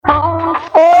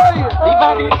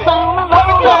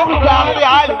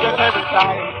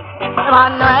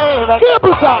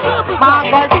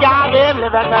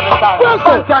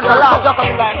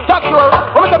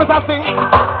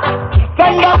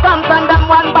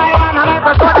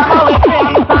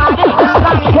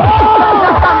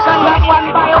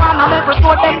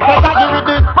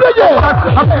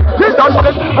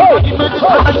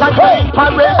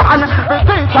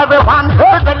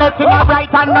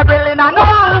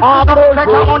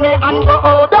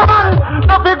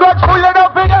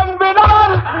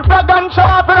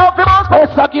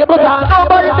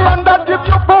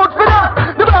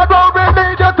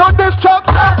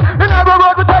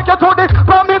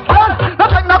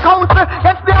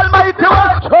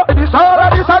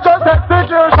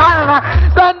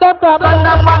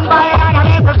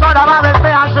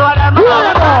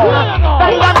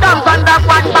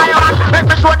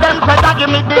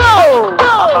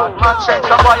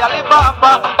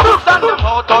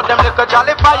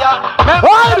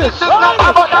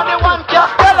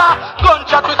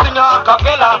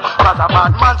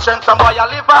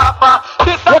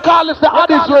They call this the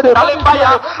Addies with it.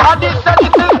 Addies said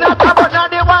it is not about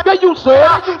the one. Yeah, you say.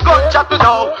 Gunshot to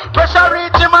know. Pressure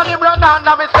reach him and him run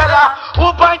under me cellar.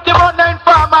 Who point him on the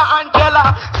informer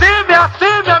Angela? See me,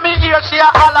 me hear she a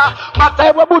holla.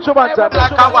 Hey, what about you, man?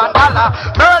 Like a $1.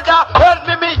 Murder, help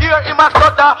me hear him a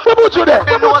stutter. What about you there?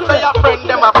 You know say your friend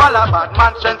them a follow. Bad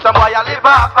man send some boy a live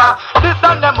off. This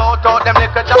and them out, them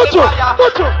little jolly fire.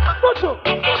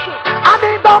 I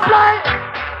need to play.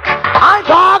 I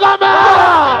dog a man.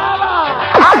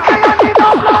 I say I need to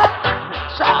play.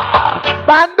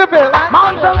 Band the bill.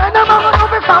 Mountain and the man of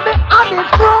the family. I need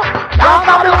to. Down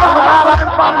the river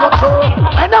from the shore.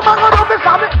 And the man of the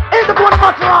family is the one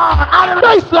much wrong.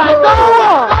 Nice line.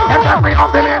 And every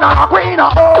up in a queen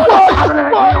of all.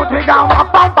 You take down a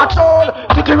bomb patrol.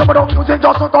 You clear up the music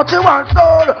just to touch your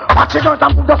soul. Watch it out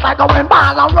and move just like a wind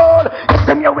ball and roll. It's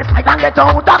the music and get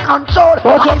out of control.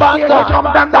 From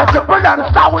them that triple and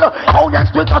soul. Oh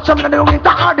yes, we touch them and we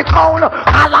down the cold.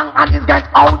 How long and this gets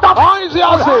out of I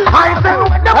say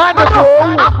when them and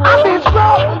this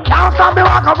flow. Can't stop the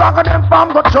rock and them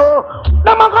from the show.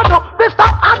 Them a go do this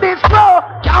stop and this flow.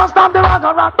 Can't stop the rock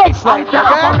and rock. I say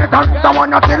I'm on it and someone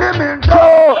not telling me so.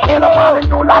 In a valley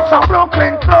you like some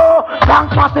Brooklyn flow.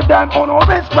 Thanks massive them on no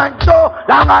respect show.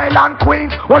 Long Island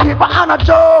Queens, what if Anna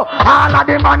Joe? All of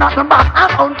them are not the back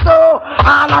and on so.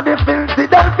 All of the filthy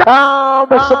them.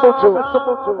 Mr. Buju,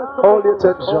 hold your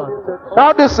attention.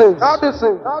 Now this is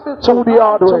to the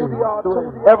hard way.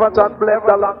 Everton blend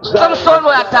the long side. Some son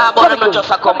will talk about them just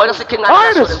a come, but just a king of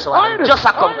this. Just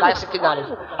a come, guys, a king of this.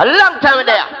 A long time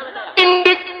there. In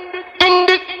the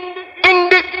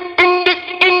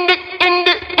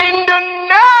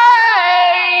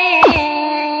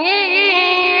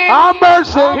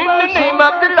mercy. In the name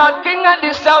of the Lord, King of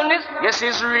this sound is, yes,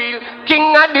 he's real.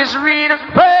 King of this real.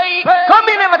 Hey, come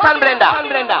in, Everton Blender.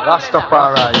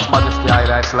 Rastafari, His Majesty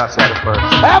Haile Selassie the first.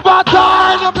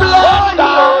 Everton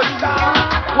Blender.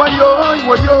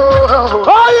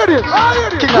 Hear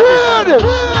this.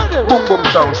 Boom boom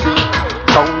sound, see.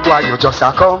 Sound why you just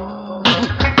a come.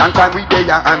 And time we day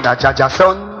and a Jaja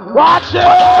son. Watch it.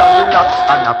 Relax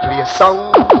and a play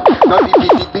sound. No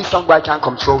the song I can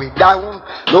come throw it down.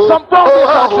 No, some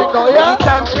many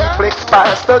times we flex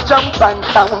past the jump and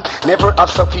down. Never have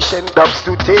sufficient dubs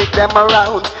to take them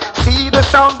around. See the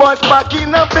sound boys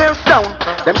backing up their sound.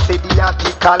 Them say the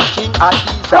article King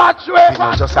Addies. Watch it.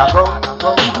 We just a run.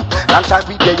 And time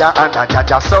we day and a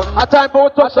Jaja son. A time for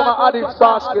touch some Addies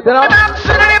basket.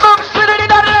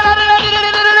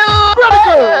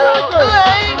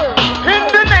 In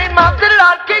the name of the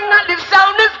Lord, King of this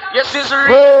sound is, yes, is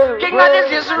real. King of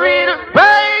this is real.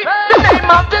 Hey, the name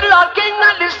of the Lord, King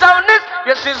of this sound is,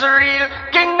 yes, is real.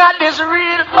 King of this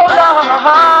real. Oh,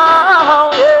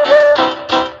 yeah.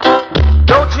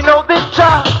 Don't you know this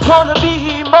child wanna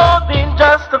be more than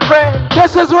just a friend?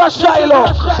 This is Shiloh.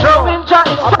 Knowing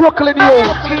just Brooklyn,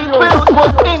 He will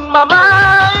put in my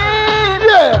mind.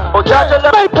 Yeah. Oh, Jah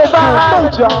love me divine.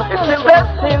 It's the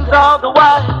blessings all the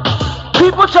while.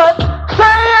 People just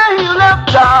say you left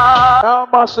Jah. Now,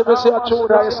 massive, you see a tune,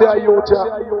 you see a youth.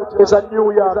 It's a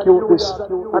New York youth, this.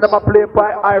 And I'm playing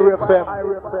by IRFM.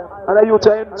 And the youth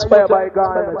are inspired by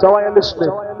God. So I want you listening.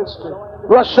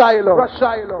 Shiloh.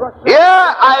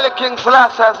 Yeah, I the King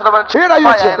Selassie has never Here are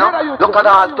you. Look at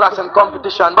all class and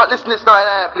competition. But listen, now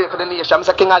I play for the nation. I'm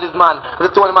the King of this man. The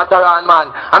Tony Mataran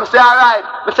man. I'm say alright.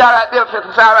 I say alright, Bill.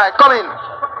 I say alright. Come in.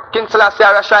 King Selassie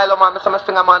or Shiloh man, I'm a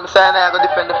singer man, I'm saying I go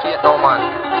defend the faith now man.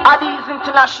 Addies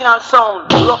international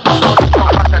sound. Oh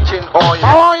yeah.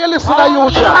 I want you listen to you,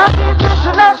 Jah. Addies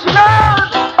international.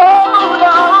 Oh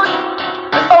Lord.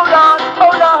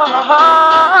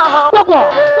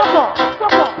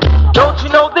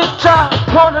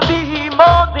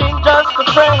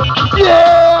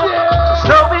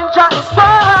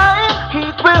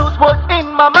 was in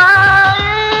my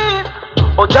mind.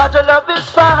 Oh, Judge, I love this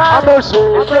fire. And the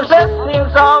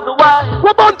blessings all the while.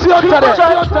 What People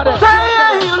just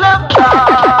say you love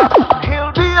God.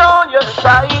 He'll be on your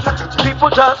side. People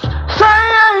just say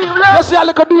you love. Let's see how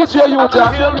look at these here, you He'll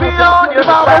be on your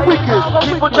side.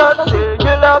 People just say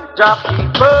you love job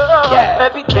people.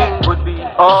 Everything would be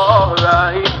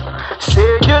alright.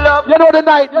 Say you love. You know the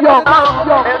night, young.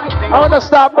 I wanna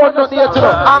start one on here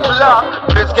tonight. I'm love.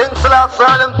 This King Selassie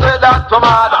and say that to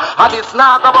man. And it's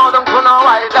not about them to know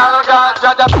why. That'll God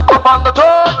judge up on the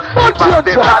throne.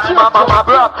 They bad mama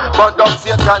bro, but don't see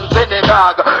it and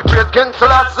synagogue. This King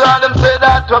Selassie and say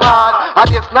that to man.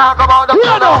 And it's not about them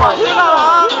to know why.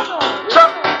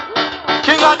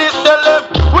 King of this the live.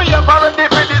 We have already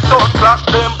for this soul clash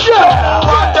them.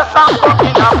 Want the sound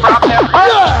fucking a problem.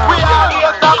 We are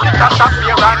here to pick up the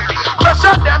fear and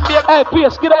pressure them. Hey,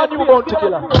 Pierce, get a new bounty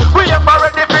killer. We have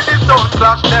already for this soul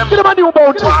clash them. Get him a new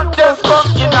bounty. Want this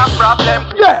fucking a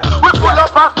problem. We pull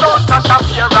up a stone clash of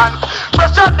fear and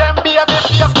pressure them baby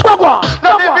face.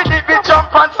 Now we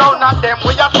jump and sound at them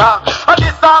we attack. And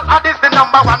this all, and this the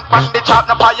number one from the chart.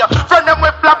 No fire. Friend them we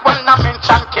flap when I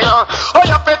mention kill. Oh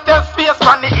you fit this space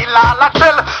from the hill all a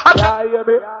tell. Yeah, hear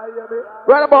me?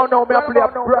 Right about now, me I play a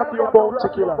brand new bounty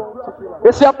killer.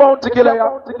 You see a bounty killer,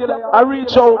 yeah? I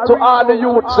reach out to all the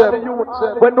youths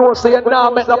when no say you now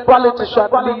make the politician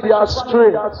lead you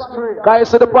astray. Cause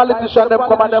see the politician them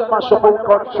come and them mash up our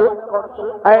country.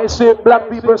 I see black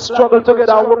people struggle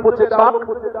together and we put it back.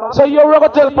 So you're gonna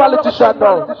tell politician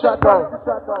now.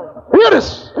 Hear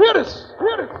this, hear this,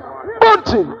 hear this.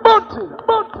 Bounty, bounty,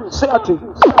 bounty. Say a thing.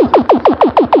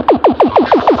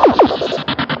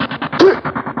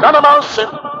 None of mercy.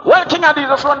 Well, King Addies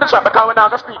just run the trap because we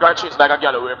down the street right trees like a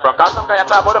girl away from. Cause some guy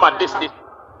talk about them and this.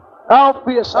 How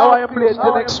fierce, how I play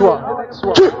the next one.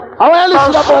 How I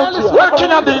listen about you. Well, King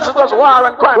Addies is just war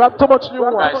and crime. We have too much new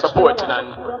ones. Guys supporting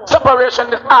and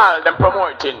separation is all them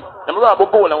promoting. Them rob a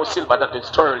gold and silver that is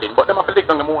sterling, but them have to lick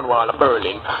on the moon wall of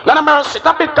Berlin. None of mercy, it's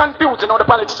a bit confusing how the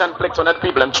politician flex on that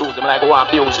people them choose him like who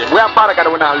abuse him. We have father God,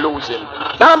 we not lose him.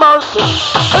 None of mercy,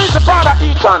 he's the father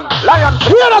Ethan, Lion.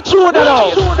 Hear the tune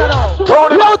now.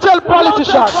 Don't tell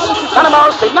politicians. None of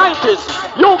mercy, 90s,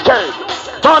 UK,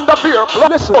 Thunder Fear,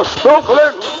 Listen,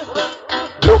 Brooklyn.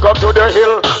 Look up to the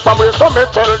hill, from where some may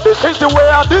tell this is the way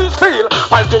I do feel.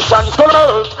 Politicians gonna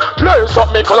melt, place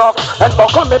up me clock and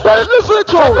buckle me belt. Listen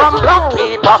to from black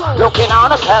people looking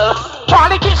on us hell.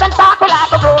 Politicians talk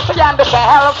like a grocery on the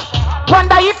shelf.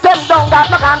 Wonder if them don't got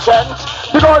no conscience.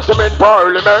 Because them in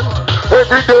parliament,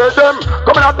 every day them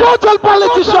coming out. Don't tell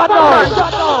politicians now.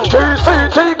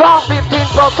 TCT got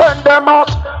 15% them out.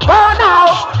 Oh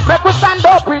now, make we stand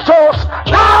up with us.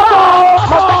 Now,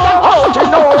 must make them hold you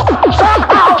know.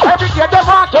 Somehow, every day they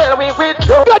want to kill me with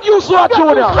you. Get used to it,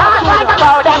 Junior. Not like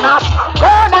about them up.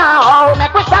 Oh now,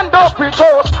 make we stand up with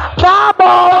us. Now,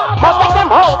 must make them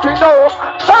hold you know.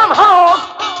 Somehow,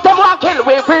 them want to kill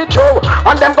me with you.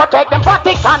 And them go take them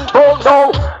politics and boom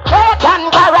no. Hate and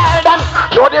corral them.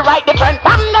 Know the right different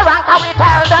from the rank how we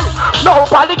tell them. No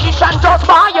politician just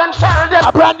buy and sell them.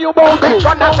 A brand new bounty.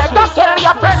 Gonna take them, kill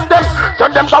your friend them.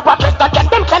 Send them to protect them, get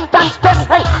them sentence them.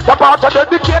 Hey, the part of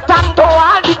dedicate and to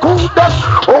all the good them.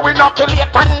 Oh, we not kill it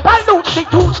and pollute the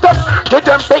youth them. Get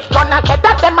them big gun and get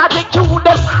that them as they chew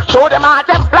them. Show them all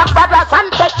them black brothers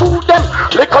and they shoot them.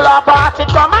 Little of us it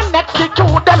come and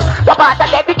execute them. The part of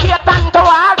dedicate and to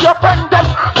all your friend them.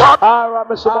 Alright,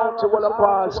 Mr. Bounty, well a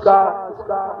pass,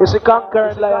 it's a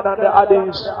conquering lion and the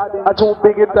Addies are two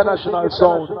big international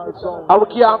sound. And we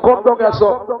can't come down here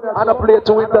so and play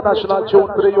two international tune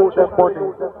to the youth them money.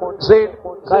 See,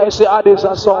 I say Addies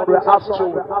are sound, we have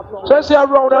to. So I say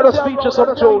around others feature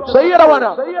some tunes. So hear that one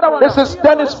now. This is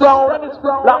Dennis Brown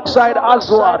alongside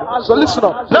Aswad. So listen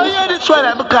up. Now hear this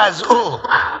one because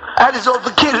Addies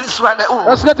overkill this one.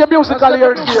 Let's get the musical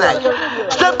here.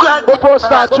 Step grand before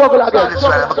start juggle again. This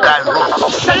one because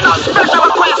send out special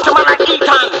request to man like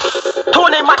Ethan,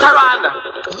 Tony Mataran,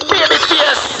 Baby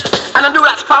Fierce, and the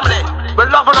Duras family. We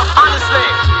love enough honestly.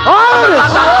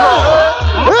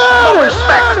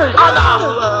 Respect, honor,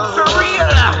 for real.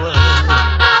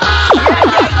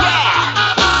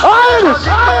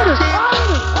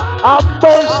 I'm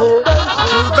mercy.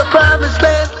 To the promised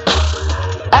land.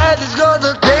 Addies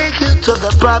gonna take you to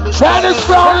the promised land. Dennis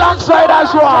Brown alongside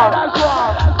as well.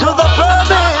 To the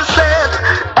promised land.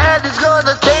 Addies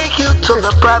gonna take you to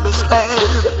the promised land.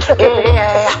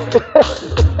 Yeah.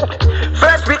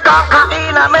 First we conquer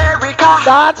in America.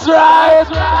 That's right.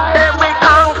 Then we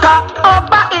conquer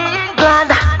over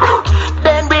England.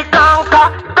 Then we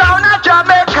conquer down at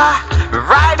Jamaica.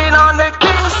 Riding on the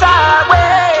King's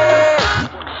Highway.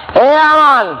 Hey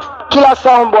man, Killer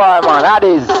sound boy, man.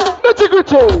 Addies. Nitty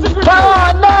gritty. Come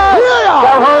on, man.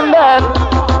 Come on, man.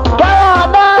 Come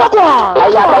on, man. Come on.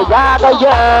 Ayaga yaga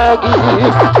yagi.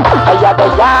 Ayaga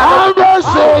yaga.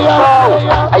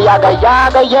 Ayaga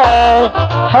yaga yagi.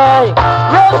 Hey,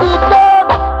 ready done.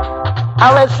 I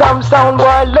let some sound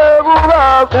boy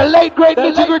love. The late great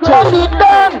Nitty gritty. Ready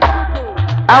done.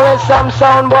 I let some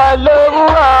sound boy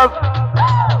love.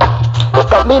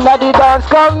 Come in at the dance,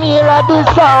 come here at the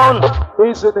sound.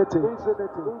 Isn't it?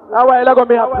 Now I look at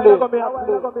me and play.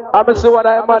 I'm going to see what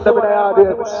I am under in the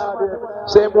audience.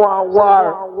 Same one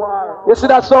war. You see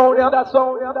that sound? Yeah?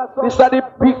 This is the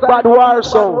big bad war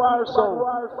sound.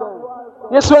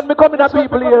 Yes, when me come in at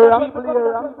people here,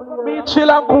 me chill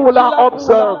and cool and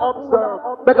observe.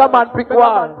 Make a man pick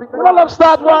war. We don't love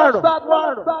start war.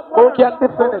 Who can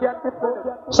defend it?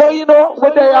 So you know,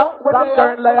 we're there,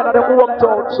 conquering lion and them walk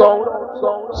town sound.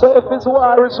 So if it's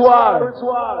war, it's war.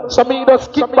 So me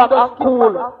just kick back and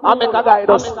cool and make a guy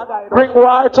just bring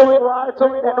war to it,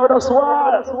 and we just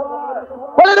war.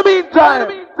 But in the meantime,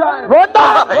 run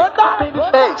down.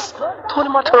 Babyface, Tony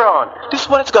Mataran. This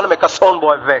one is gonna make a sound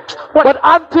boy vex. But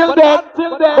until then,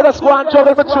 let us go and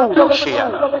juggle for two.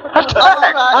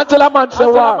 Until a man say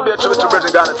war. Be a true to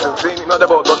Bridget Garner too. See, not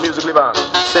about what music live on.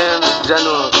 Same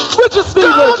general. Which is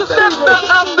Stevens?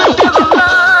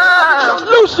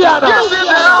 Luciana.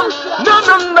 No.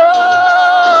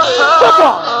 Come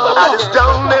on. I just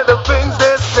don't let the things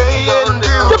they say and do.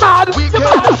 Come on. We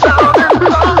can't sound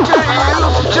and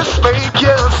you. Just make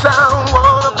your sound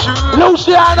one of true.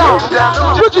 Luciana.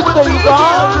 Which is They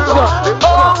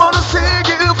all wanna see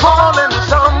you fall and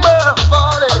tumble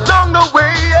along the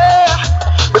way,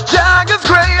 yeah. But Jack is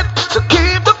great to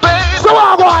keep the faith. Go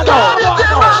on.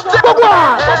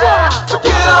 So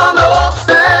get on up,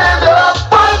 stand up,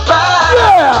 fight back.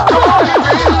 Yeah. Come on,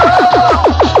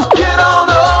 get on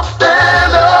up,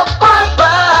 stand up, fight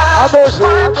back.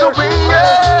 Fight to win,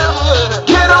 yeah.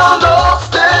 Get on up,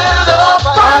 stand up,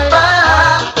 fight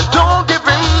back. Don't give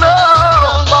in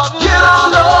up. Get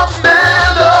on up,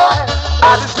 stand up.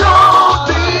 I just don't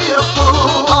be a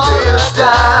fool this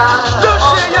time.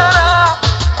 Luciana,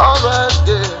 alright,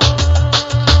 yeah.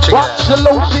 What's the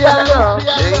Luciana?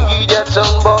 Hey,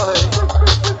 Jackson boy,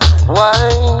 why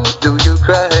do you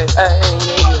cry?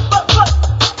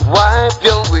 Wipe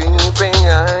your weeping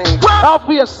eyes.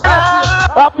 Obvious.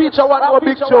 Our feature one our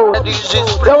big show.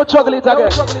 They will juggle it again.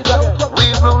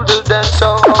 We rule the dance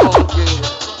song,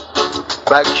 yeah.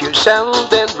 Back your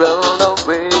sound and run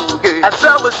away, yeah. As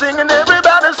I was singing,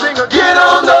 everybody sing again. Get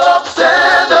on up,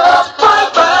 stand up,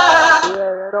 fight back. Yeah,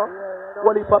 you know.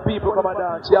 One heap of people come and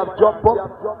dance. You have jump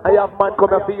up, and you have man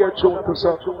come and hear tune to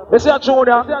some. They say a tune,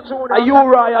 and you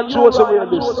Roy and Joseph will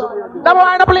list. Never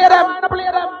mind, play them.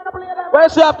 Well,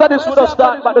 see after this we just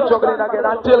start by the juggling again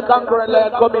until conquering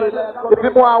land come in. If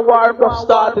you want war, just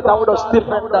start it and we just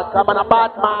stiffen that. I'm a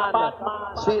bad man.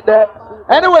 See that?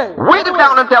 Anyway. Wait it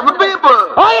down and tell the people.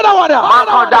 Oh, you know what now? Man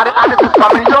called Daddy Addies is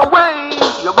coming your way.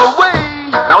 You go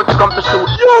way. Now it's come to shoot.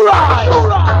 You right.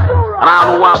 And I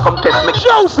don't want to come test me.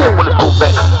 Joseph. When it's too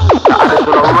bad. Addies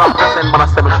will run percent, but I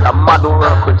say I'm mad to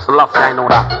work with Slough, I know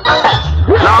that.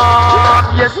 Lord,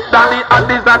 yes, Daddy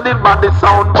Addies and the body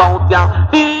sound bout ya.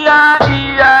 Have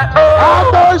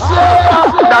mercy.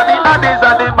 Daddy Addies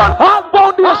and the body. Hot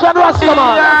foundation,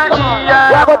 Rastaman.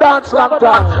 We have a dance long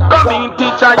time. Come in,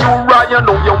 teacher, you right, you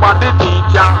know you want the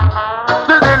teacher.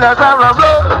 The dinners are a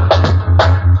blood.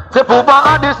 The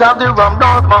Poopa Addies have the rum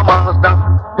dance, my master.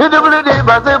 In the bloody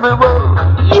bus everywhere.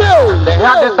 They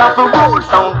had this have to rule,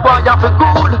 sound boy have to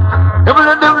good. Even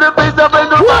the place of the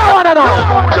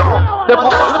the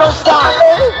Poopa don't start.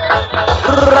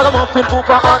 Ragamuffin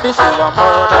Poopa Addies, you a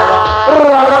murderer.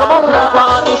 Ragamuffin Poopa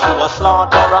Addies, you a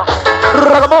slaughterer.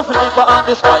 Ragamuffin Poopa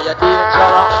Addies, why you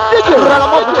dangerous?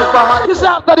 Ragamuffin Poopa Addies. This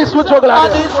after this we juggle again.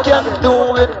 Addies can do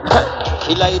it.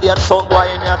 Kill idiot sound boy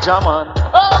in your German.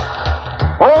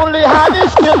 Only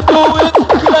Addies can do it.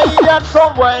 Kill idiot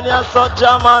sound boy in your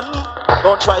German.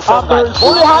 Don't try something.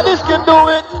 Only Addies can do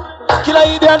it. Kill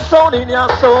idiot sound in your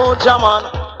German.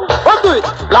 What do it?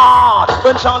 Lord,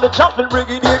 when Charlie Chaplin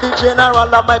Brigadier the General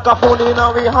the microphone in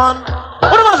our hand.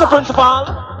 What was the principal?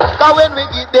 Cause when we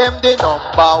give them the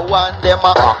number one, them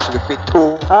are actually fit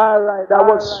two. Alright, that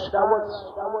was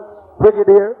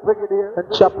Brigadier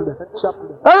and Chaplain.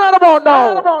 Alright about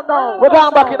now. We're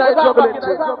going back in the juggling.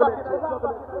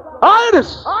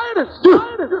 Addies.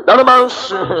 Down the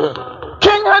mouse.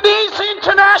 King Addies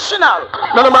International.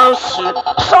 None of mercy.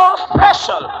 So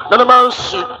special. None of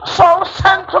mercy. So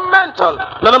sentimental.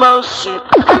 None of mercy.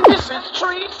 And this is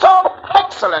tree so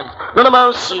excellent. None of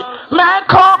mercy. Mad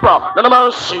Cobra. None of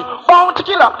mercy. Bounty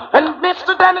Killer. And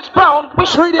Mr. Dennis Brown. We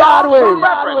treat the hard way.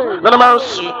 None of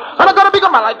mercy. And I got a bigger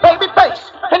man like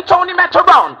Babyface. And Tony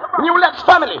Mataron. New Lex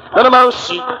family. None of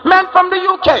mercy. Men from the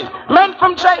UK. Men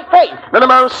from Hey. None of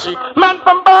mercy. Men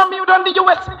from Bermuda and the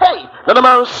USA. None of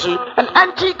mercy. And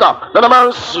Antigua. None of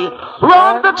mercy.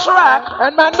 Run the track.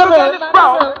 And Mandela is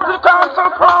Brown. The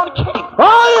council crown king.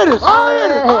 Oh, it is.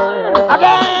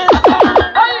 Again.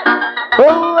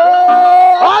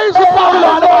 Oh, is the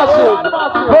Babylon.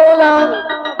 Hold on.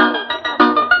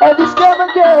 And this game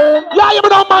again. Yeah, you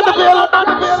know Mandela.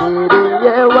 Sitting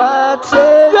here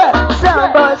watching. Yeah.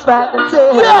 Some boys fight and say.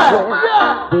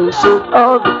 Yeah. They should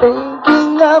all be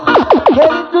thinking of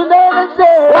getting to never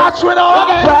say. Watch me now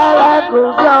again. While life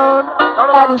goes on,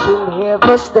 I just will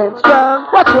never stand strong.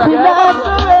 Watch me again.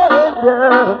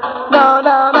 Not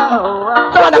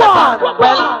surrender. No.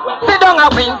 Well, sit down a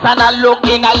wings and I look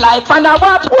in a life and I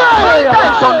watch.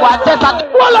 Some watches and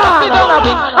sit down a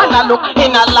wings and I look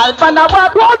in a life and I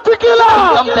watch. What to kill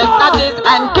her? Some Addies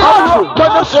and kill.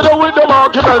 When you sit down with them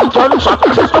argument and shot,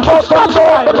 it's the first time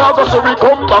the brother say we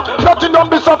come back. Nothing on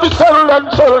this office sell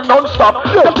non-stop.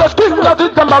 Them just kill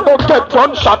Addies, them a go get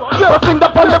gunshot. But in the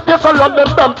pole of face around them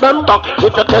back.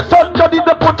 If you test somebody,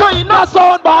 they put you in a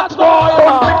sound box, boy.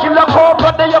 Don't be kill a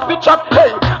cobra, they have bitch up,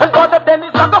 hey. And for the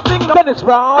Dennis, I go sing Dennis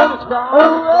Brown.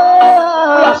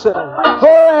 Listen.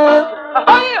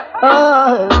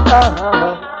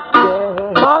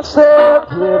 Myself,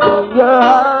 giving your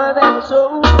heart and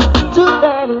soul to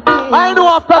anything. I know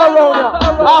I'm better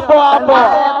around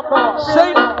here.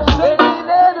 Say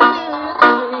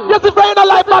just if you're in a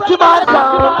life, Matthew, man,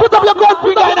 put up your God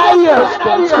finger in our ears.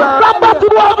 From Matthew,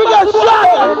 one finger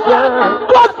shot.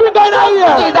 God finger in our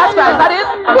ears. See, that's right, that is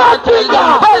God finger.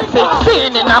 Well,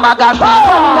 16 in a magazine.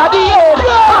 At the end,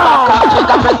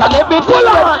 trigger press and everything.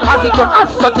 As it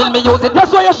comes, so till me use it.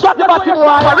 That's why you shot the Matthew,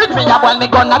 boy. For it, me up while me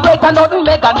gonna break and nothing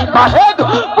make and if my head.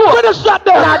 Put a shot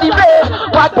there. Now the bed,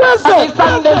 what is it?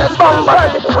 Sunday, the bumper.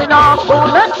 We know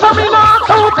soon, next time we know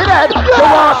soon to dead. You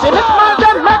want to see this man,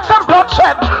 then make some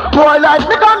bloodshed. Boy like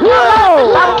me gun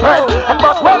and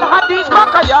boss well had these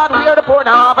backyard where the poor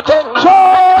now but thing.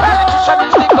 Politician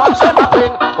is the gun send my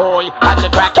thing. Boy and the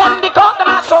crack and the cock and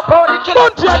I so proud the kill.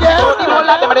 The whole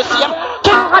of them are the same.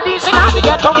 King Addies in the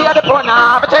ghetto where the poor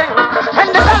now but thing. And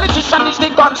the politician is the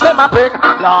gun send my thing.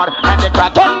 Lord and the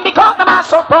crack and the cock and I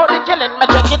so proud the killing. Me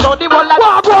check it out the whole of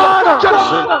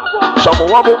them. Some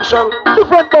one bombshell.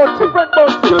 Different bounty.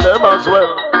 Kill them as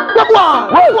well.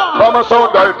 From a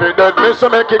sound guy if dead, me say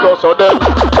make it go so dead.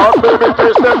 But baby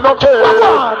face them no care.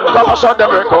 From a shot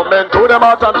them recommend to them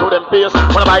heart and to them face.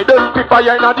 When I identify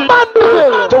in a deep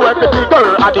to every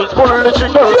figure, Addies pull the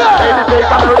trigger. Any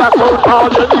face I heard that sound all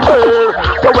anywhere.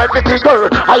 To every figure,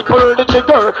 I pull the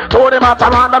trigger. To them heart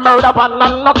around the murder and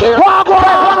none no care. Get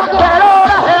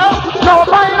out of here, no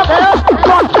mind of hell.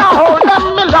 Gun can hold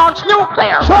them, me launch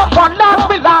nuclear. One launch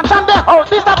me launch and the whole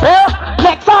disappear.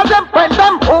 Next all them friends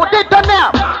them who did the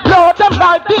name. Load them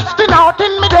like this thing out in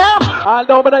me there. I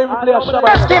know but I even play a show.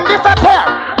 Best in disappear.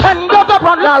 And go to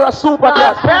run. You're a super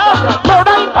guest.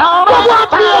 Murder in power.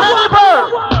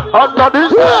 Under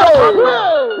this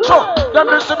so them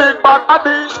is the big bad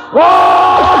Addies.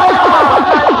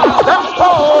 Them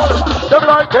cold. Them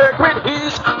like take with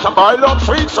ease. Some boy love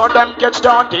sweet so them get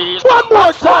started. One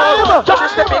more time.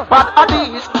 Just the big bad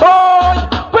Addies. Boy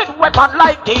with weapon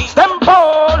like these. Them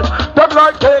cold. Them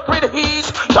like take with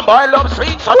ease. Some boy love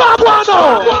sweet so them get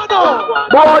started.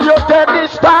 Boy you take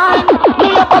this time.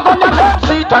 Me up on your left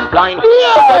seat and blind. At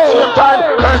the same time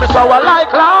turn me so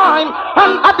like line.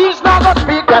 And Addies now go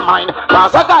speak their mind.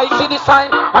 Cause a guy see the sign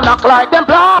and act like them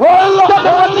blind. Well,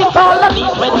 don't see all of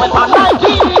these with weapon like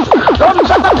these. Don't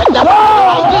just take them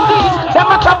all like these. Them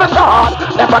a travel so hard,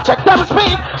 never check them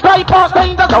speed. Fly past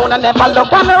in the zone and never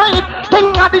look and read.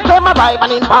 King Addies came arrive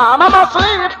and in palm I must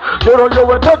sleep. You know you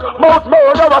will take most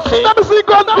murder a seat. Let me see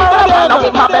God the murder. Now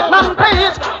with my bed man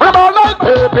please. Rub all like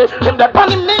baby in the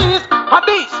on him knees.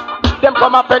 Addies, them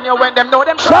come up and you when them know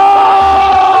them show.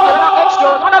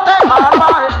 Excuse when I take my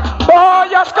mind.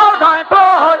 Boy, you skull guy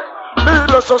boy.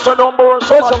 Needless to say no more,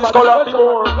 so much is called the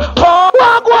more.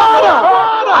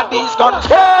 Addies gon'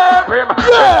 scare him.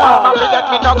 I'm that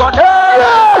me no gon'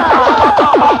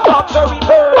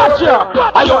 watch ya.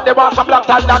 I know they want some black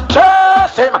time and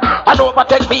chase him. I know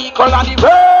overtake vehicle and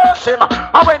erase him.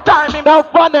 And when time him now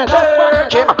fun it,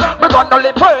 take him. Because gonna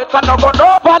live it and no gonna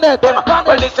open it.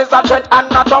 Well, this is a threat and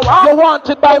not a war. You're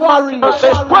wanted by Marie.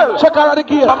 Well, check out the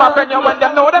gear. Mama Penny, when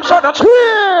them know them shut up. On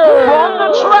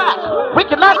the track. We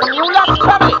can have the new last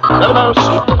family.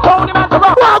 Tony man to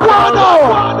rock.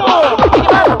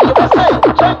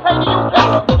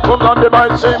 Come on the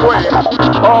mind same way.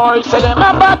 Boy, say them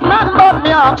a bad man, but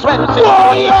me are 20.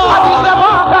 I need them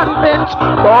all convinced.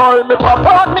 Boy, me pop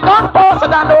out, me gun post,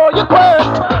 and I know you quit.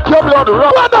 Your blood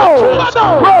run.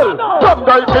 Well, some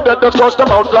guys can dead, they trust them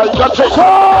out like a trick. Just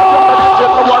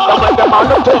the wonder when them on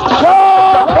the thing.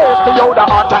 The Yoda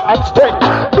heart and extinct.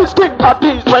 This king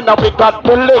Addies when we got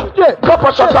the link. Yeah,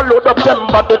 couple shots a load up them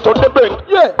body to the brink.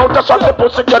 Yeah, out the shot the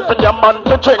pussy get for your man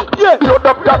to drink. Yeah, load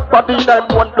up that body name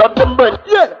one blood them bring.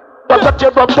 Yeah. But the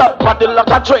tear up that body like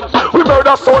a drink. We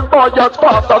murder son boy as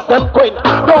fast as them queen.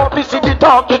 No visit the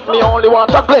target, me only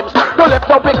want a glimpse. No left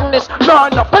no witness, no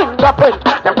fingerprint.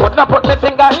 Them could not put me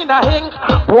finger in a ink.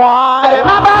 Why? Them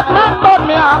a bad man, but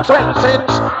me have 20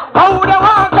 cents. How they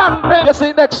want campaign? You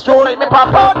see next story, me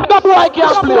pop out. The boy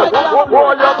can't play.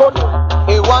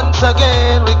 Hey, once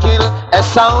again we kill a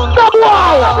sound. The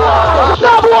boy!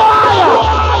 The boy!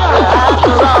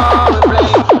 After all we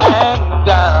play and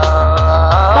down.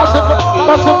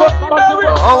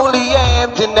 Only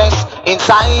emptiness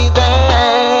inside them.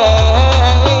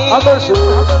 A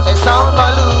sound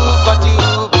balloon, but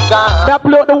you become. They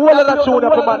upload the whole of the tune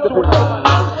up from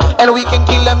and we can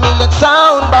kill a million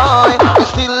sound boy, we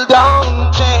still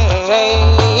don't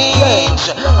change.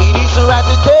 It is right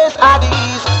to taste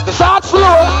Addies. The sound is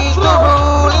the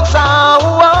ruling sound.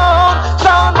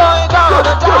 Sound boy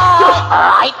gonna die.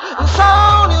 Alright,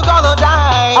 sound you gonna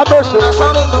die. The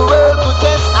sound in the world to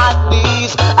taste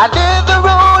Addies. I did the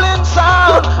rolling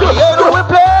sound. Yeah, we're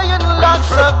playing lots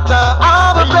of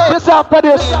time. This after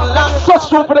this, just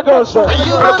true for the girls, sir.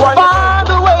 You must find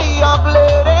a way of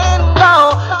letting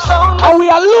go. And we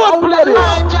alone play this.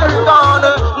 You're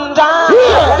gonna die.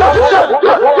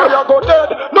 You go dead.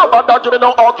 Nobody give me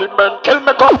no argument. Kill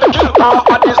me cause the kill now.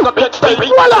 And it's not next day. Dead.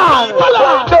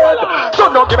 So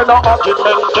no give me no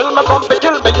argument. Kill me cause they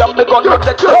kill me. And me gun not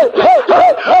next day.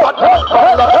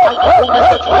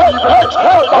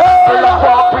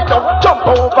 Jump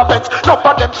over fence. None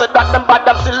of them said that them bad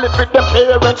and silly for them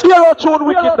parents. You're a tune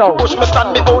wicked now. Push me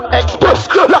stand me own express.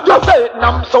 Like a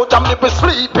Vietnam soldier, me be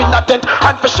sleep in a tent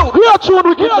and for shoot. You're a tune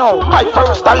wicked now. My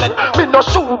first talent, me no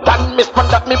shoot and miss man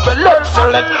that me feel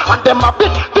excellent. And them a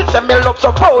big, this a me love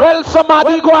so bold. Well,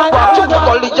 somebody go on.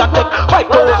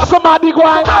 Somebody go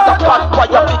on. The fat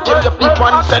fire me kill you big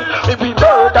one cent. Me we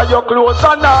murder your clothes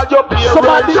and all your parents.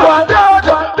 Somebody go on.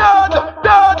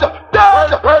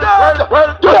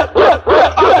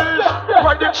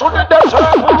 Why they shoot the desert?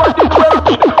 Why they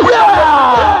working?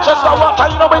 Just a what I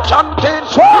know we chanting.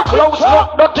 Close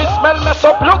look, dirty smell, mess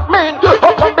up, look mean.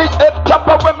 Up on me head, cap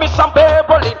when me some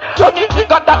people in. When you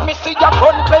think that me see your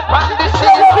gun play pan the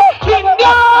scene. Indian,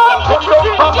 come down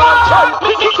from all child.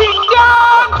 Indian,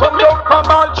 come down from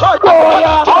all child.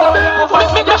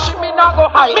 Me just me now go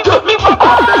high. Me for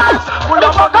guns, full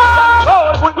of guns.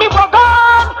 Me for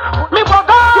guns, me for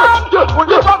guns, full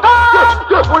of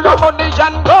guns, full of money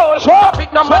and gold.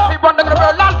 Big number people run the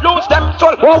world and lose them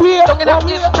soul. Don't in a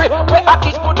history, where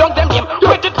Addies put down them name.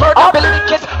 With it murder,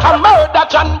 Bellicus, and murder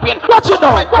John Wayne. What you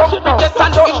know? And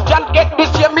Christian get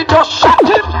this year, me just shot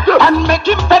him and make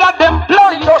him better than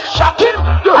blood. Me just shot him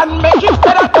and make him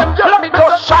better than blood. Me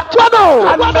just shot him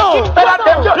and make him better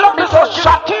than blood. Me just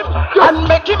shot him and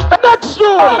make him better. Next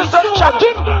room, me just shot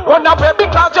him. Run away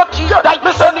because your teeth like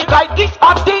me son it like this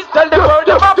and this. Tell the world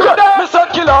them up to them. Me say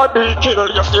kill or be killed.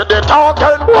 You see they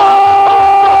talking.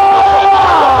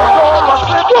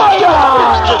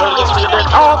 You see they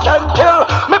talking kill.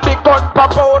 Me big gun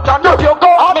pop out and if you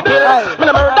go me bill. Me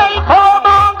never die for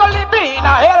Mongolia be in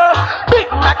a hell.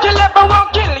 Big Mac kill everyone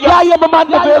kill you. Yeah, my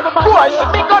man, boy, see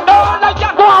me go down like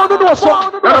that. Go on, do no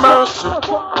song.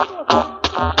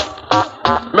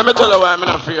 Let me tell you why I'm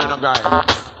not fear no guy.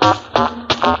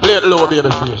 Play it low, baby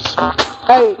face.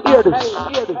 Hey, hear this.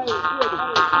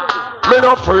 Me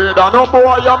no afraid of no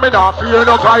boy, and me not fear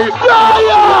no guy. Let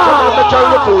me tell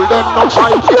you fool, them no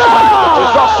fight.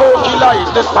 It's a so killer,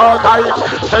 it's the star guy.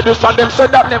 Say this and them say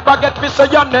that never get me say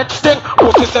your next thing.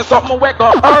 Pussy say something wake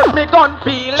up, hurt me gun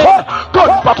feeling.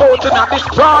 Gun pop out in this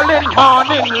crawling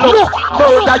morning. Look,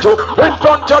 murder you in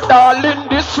front your darling.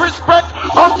 Disrespect,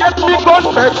 and get me gun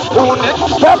back. Who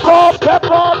next? Pep up, pep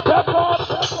up, pep up.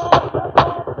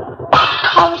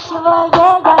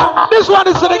 This one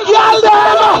is to the girl there.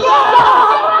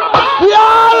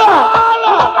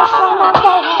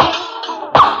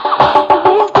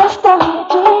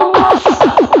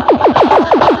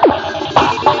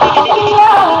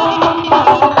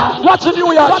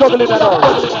 York juggling now?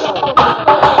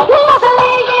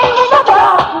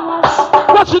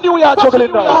 What's in New York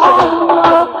juggling now?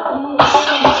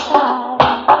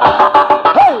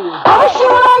 Hey!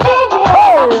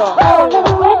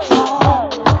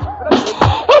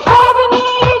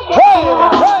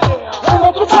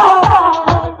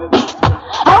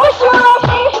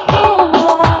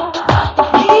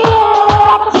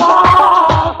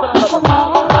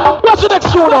 What's the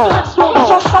next tune now?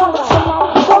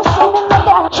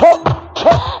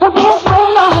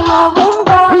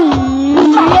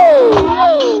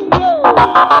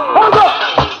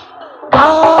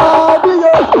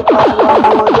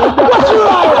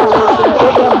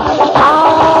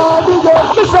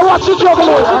 What you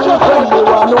juggling?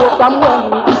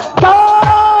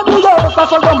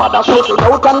 So your mother shows you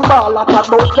out and ball at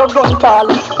about your gun call.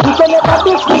 You can never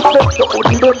disrespect the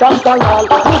only the dance dial.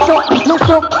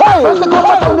 Listen, hey! Person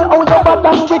never tell me how you're bad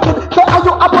and wicked. Say are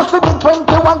you a pussy with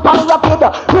 21 pound rapid?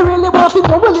 We really want to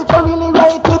know will it really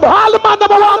rated? All the man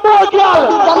number one more girl.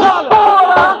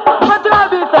 What do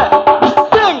I be say?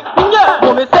 Sing, yeah.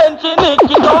 You me send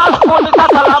Nikki to ask for me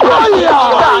Catalan. Oh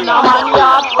yeah.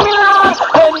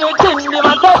 Anything the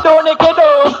man say do Nikki do.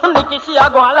 Nikki she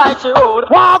a go like she would.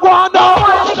 What go on now?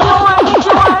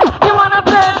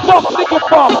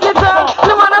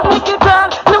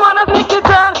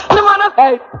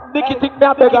 Hey, Nicky think me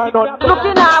a beggar none.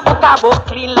 Looking at book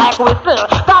clean like whistle.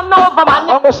 Come over man.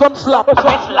 I'm some slap.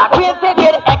 Slap. We say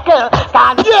get echo.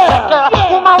 Can't echo.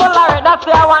 Woman will learn that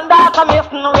say I want that. I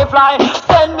missing reply.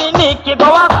 Send me Nicky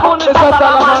go and spoon me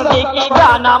Catalan. Nicky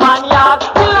Ghana man yard.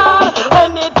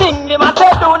 Anything the man say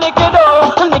do Nicky do.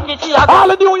 Nicky she a all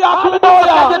the New York people know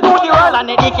ya. You do the world and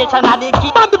education and the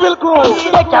key. Mandeville crew.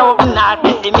 They can't open that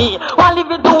to me. While live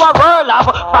into a world of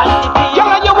fantasy.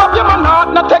 Yeah, you up your man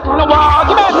heart, not take no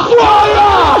argument.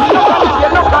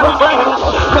 You're no conference.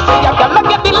 Me say you gotta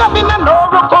get the loving and no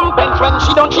recompense when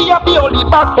she don't see the only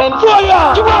back bench.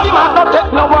 You want the man not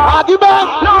take no argument.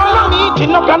 No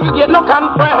meeting, no conference, no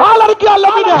conference. All of the girls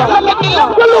love me there.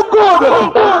 You look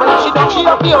good. When she don't see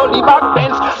the only back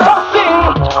bench. So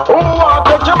sing, oh,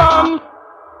 take your man.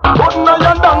 Put on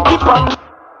your donkey pan.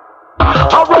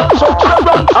 I run so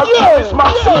children, I use this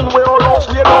machine where all else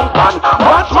we don't pan.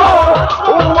 What more?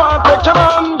 Oh, I take your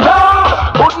man,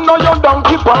 yeah. Put on your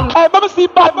donkey pan. Hey, let me see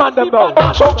Batman them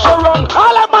now. So children,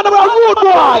 all that man are rude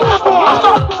boy.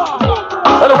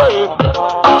 Anyway,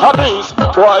 Addies,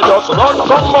 boy, just run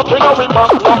from nothing of it,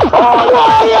 man.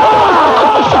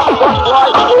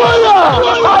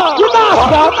 You not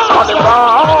stop. On the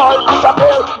right,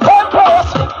 disappear.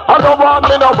 I don't want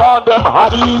me, no want them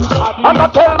Addies. And no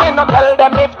tell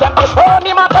them if them is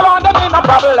funny, man, I want them in a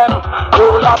problem.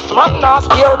 You last man, not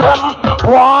scare them.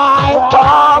 Why?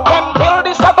 Talk them till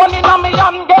this a gun in a me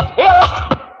and get here.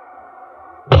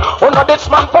 Under this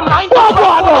man from 9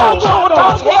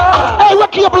 shooters here. Hey,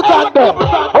 what cable got them?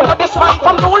 Under this man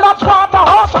from Newlands,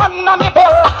 Waterhouse and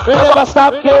Namibill. We never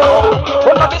stop here.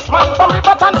 Under this man from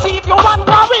Riverton, see if you want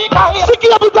to read guys. See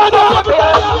cable got them.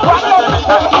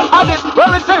 And it's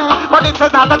very true, but it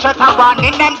is not the church of one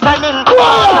in them selling.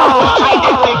 I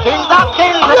did the kings of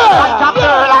kings, the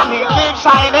girl and he keeps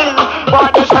shining.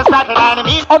 But this is not an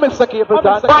enemy. I'm in cable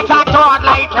got them. But I thought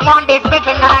like him on this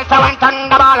bitching night, I went on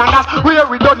the ball and that's where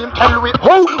we done him tell we.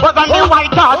 Who was on the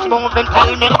White House moving,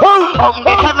 tell me. On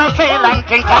the heaven sailing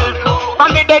thing, tell me. On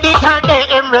the day the third day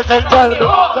in prison, tell me.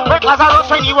 Because I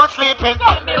was when he was sleeping.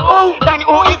 Then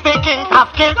who is the king of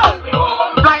kings?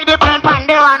 Fly the plane pan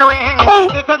the one wing.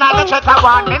 This is not the church of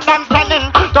one in them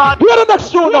selling. Hear the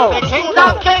next tune now. The kings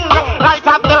of kings, right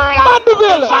up there.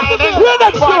 Mandeville. Hear the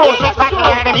next tune.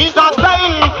 He's not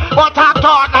saying, but I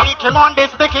thought now he came on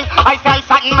this sticky. I say I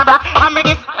sat in my back, I made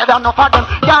this, I don't know for them.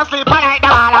 Can't sleep at night,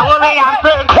 I worry and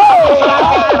feel.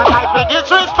 I feel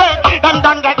disrespect, them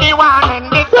don't get the one in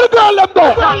this. The girl them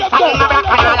there. Sat in my back,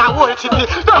 and I whole city.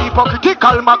 The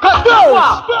hypocritical, my God.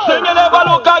 Say you never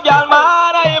look a girl,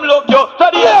 man, I him look you. So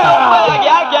the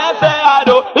girl can't say I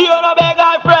do. You no beg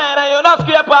our friend, and you no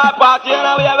scrape our part. You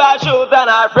know we have our shoes and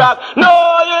our frock. No,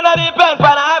 you no depend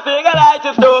on our figure like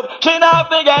your stove. She not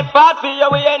forget fat for you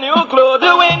with your new clothes.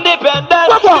 You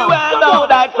independent. You well know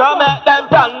that some make them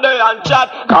thunder and chat.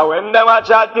 Cause when them a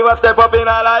chat, you a step up in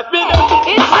our life.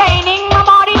 It's raining, my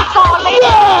body's falling.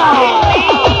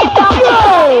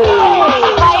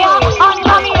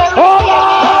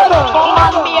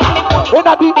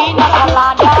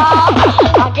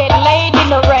 I get laid in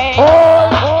the rain.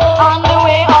 On the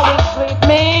way, always with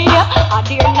me. I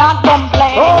dare not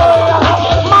complain.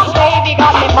 My baby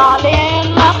got me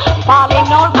falling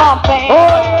on pumping.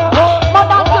 But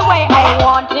that's the way I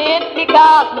want it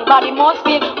because my body must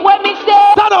feel when me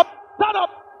say. Stand up, stand up,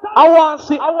 I want to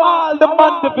see all the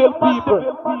Mandeville people.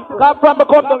 Come from the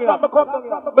come down here.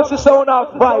 Mr. Sound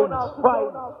of Vibes.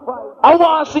 I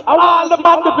want to see all the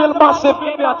Mandeville massive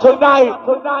in here tonight.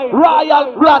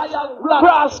 Royal Blats,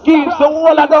 Brass Keys, the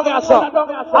whole of down here, sir.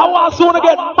 I want to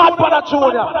get mad for that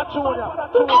tune.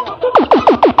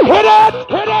 Hit it!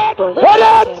 Hit it! Hit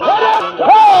it! Hit it!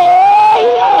 Hey!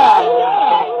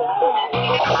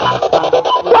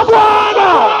 What's on?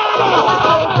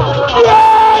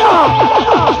 Yeah!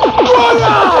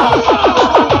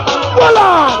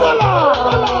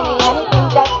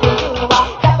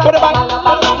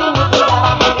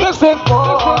 Listen.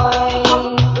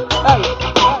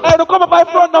 Hey, don't come up my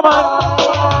front, no man.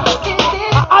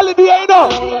 Addies, you know.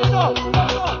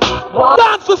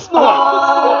 Dance with snow.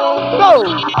 Go.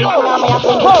 Go.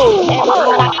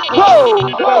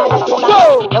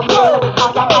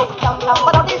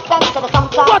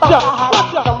 Watch out.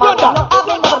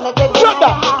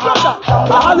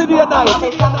 Holiday night.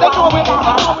 Let's go with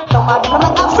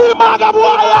see Madam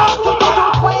Wire.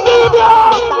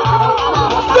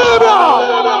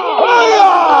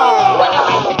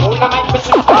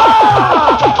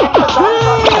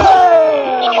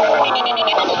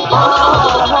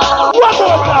 One more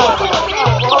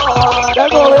time. Let's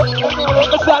go.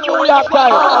 It's a New York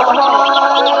time.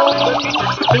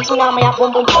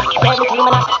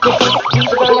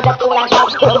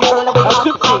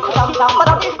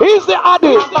 He's the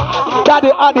Addies.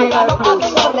 Daddy Addies, please.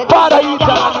 Father, he's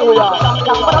the New York.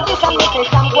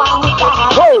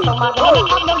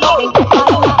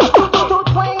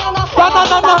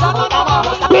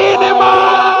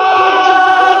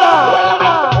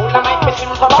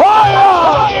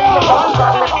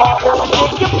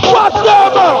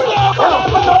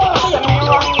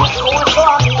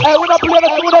 Hey, we're not playing the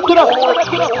tune up to them.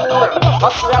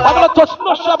 I'm gonna touch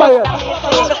no shabba here.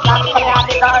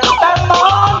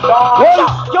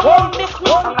 You won't miss me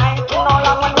tonight. You know,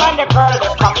 long when the girl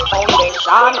is from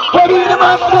foundation. Baby, the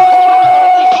man say.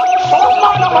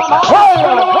 Hey,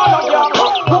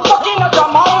 who fucking up your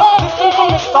mouth? This is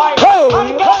the story. Hey,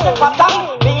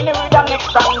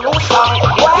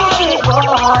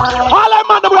 all I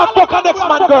man, the fuck next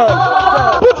man, girl.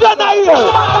 Put your hand here.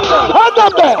 Hand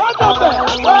up there. Hand up there.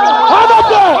 Hand up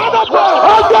there. Hand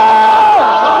up there.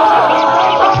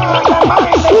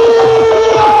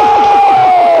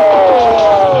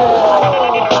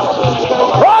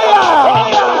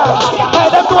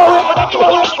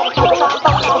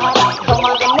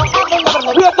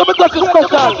 We have to be touching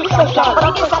special.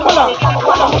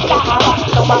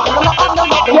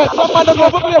 Yes, some man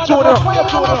don't play a tune.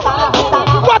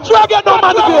 Watch you again, no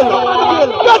man Bill.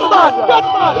 Good man, good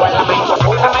man.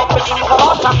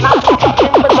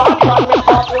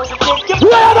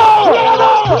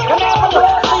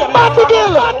 Man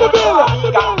Bill.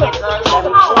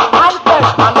 I'm fresh,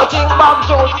 man, the king bomb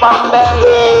juice from Belly.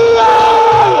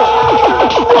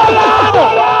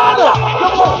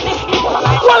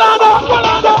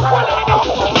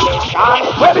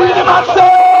 Where did the man say?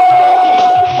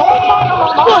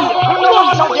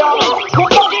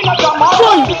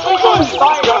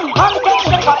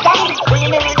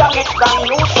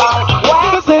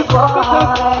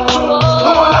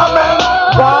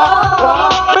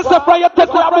 Mr. Fryer,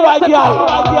 take the boy, girl.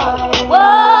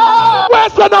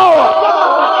 Where's the now?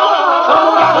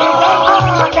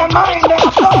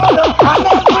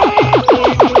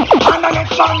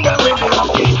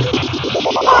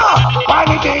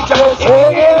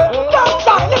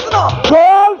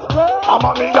 I'm a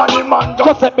million man,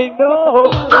 just let me know.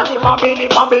 I'm a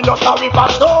million, sorry,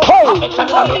 but no.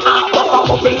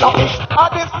 I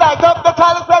dislike up the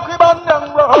tallest of the London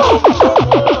Road.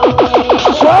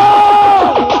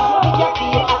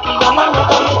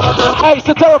 Hey, it's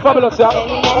the terror fabulous, yeah?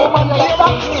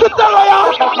 The terror, yeah?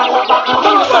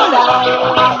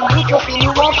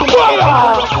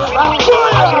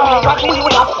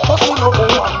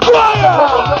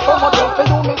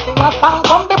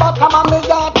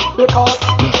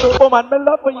 Oh man, me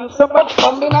love for you so much.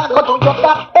 Come in and go to your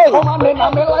back. Hey, oh man,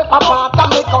 me life apart and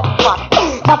me come back.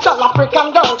 Natural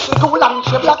African girl, she cool and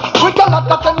she black. We cannot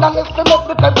attend and listen to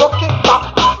the tempo kick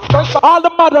back. All the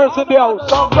mothers in the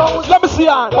house. Let me see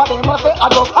on.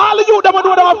 All of you that want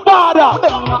to know our father.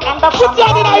 Put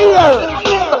down in here.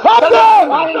 Up there.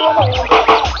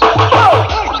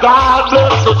 God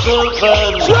bless the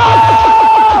children.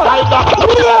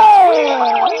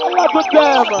 Look at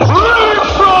them.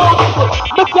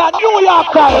 Mr. New York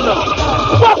time.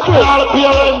 Watch it. All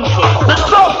appearance. Be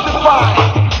justified.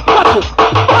 Watch it.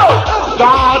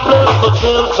 God bless the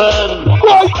children.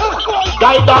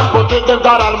 Guide and protect them,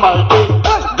 God Almighty.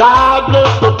 God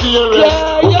bless the parents.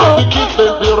 Who put the kids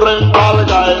in parental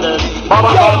guidance.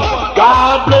 Mama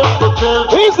God bless the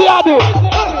children. Easy, Addies.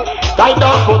 Guide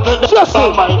and protect them,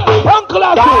 God Almighty.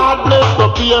 God bless the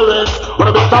parents.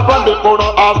 When they stop and they put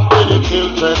on the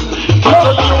children. Teach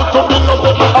the youth to be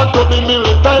lovable and to be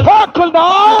militant. Circle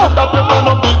now. That people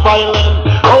not be violent.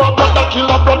 Our brother kill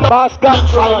a brother. Basket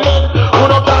silent. Who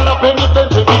don't turn up anything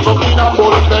to keep up in a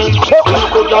bullpen.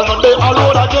 Little girl on the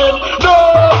road again. No.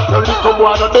 The little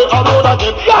boy on the road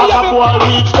again. As a boy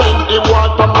reach 10, they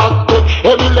want a man take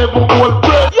every level gold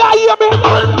break. Yeah, hear me?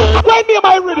 When am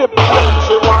I ready?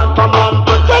 She want a man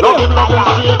take love him straight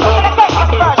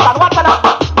up.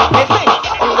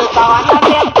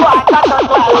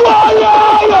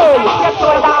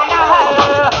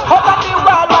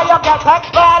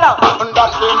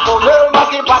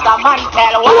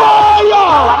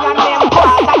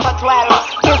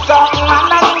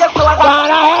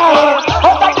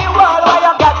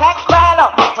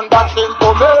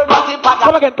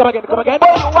 Come again.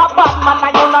 But you a bad man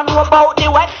and you don't know about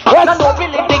the wet. You don't know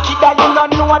Billy the Kid and you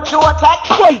don't know what you attack.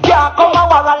 You can't come and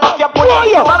war unless you put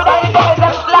it in. One day there is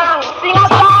a slang, sing a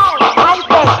song.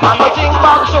 I'm nothing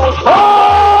but shoes. Oh!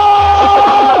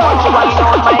 I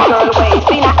know my girl waist.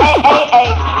 Sing a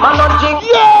hey. Man on drink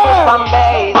from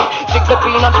base. Stick the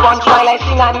peanut punch while I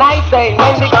sing a nice thing.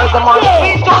 When the girls are on the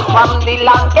street from the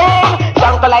long game.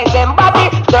 Jungle them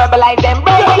body, verbalize them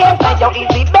brain. Now you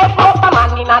easy best for a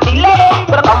man in a delay.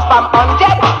 But I come from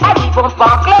 100, I keep from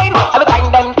Park Lane. Every time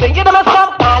them sing, you don't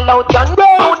stop, call out your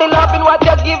name. They loving what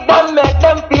you give them, make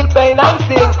them feel pain and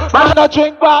sing. Man, I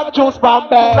drink back juice,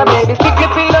 Bombay. Baby, sticky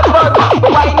peanut butter,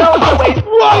 but why know the waste?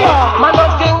 Man, I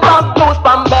drink back juice,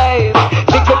 Bombay.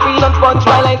 Sticky peanut punch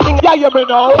while I sing. Yeah, you me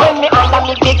know. When me under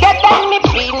me big get then me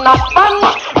peanut punch.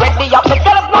 Ready up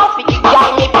myself now, see you gal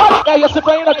me punch. Yeah, you see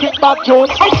me in a drink back juice.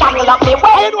 And tangle up me I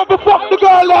way. know if you fuck the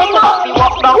girl then.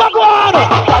 What go on?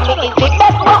 Tell me is the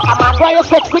best walk a man. Why you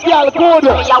sexy girl good?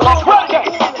 Me a walk well.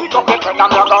 Pick up the pen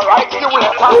and you're gonna write the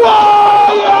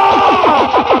way.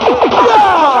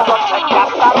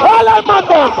 All I man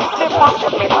them.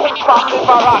 From the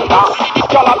veranda,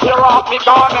 girl appear off the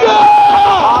garden.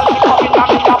 All the coming down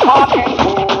in the apartment.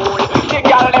 The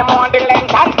girl them on the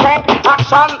length and strength.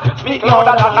 Action, speak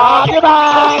louder than all the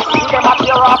rest. Them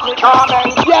appear off the garden.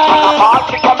 All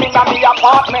the coming down the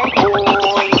apartment.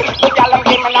 The girl them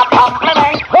give me a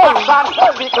compliment. Action,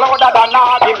 speak louder than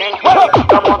argument.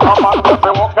 Them want a man with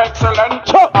the work excellent.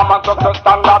 A man success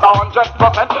standard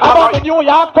 100%. I'm in New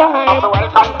York time. I'm well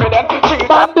confident.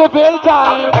 Mandeville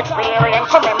time.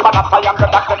 Experience, remember that I am the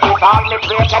doctor who call me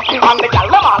patient. And the girl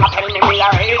them all tell me we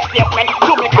are a statement.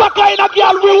 To me, What kind of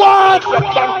girl we want? well,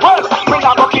 we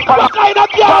are gonna keep on. What kind of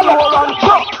girl?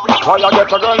 Why you get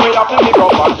a girl me a feel it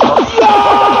up and trust?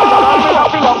 Me a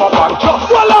feel up and trust.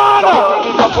 Well on. The girl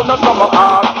is up on the summer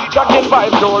car. Jacking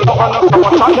vibes all up on the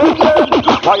summer car.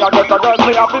 Why you get a girl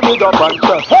me a feel it up and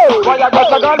trust? Why you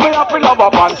get a girl me a feel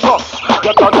up and trust?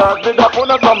 Get a girl big up on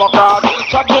the summer car.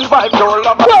 Jacking vibes all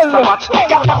up on the summer car.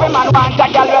 Every man want a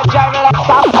girl with drive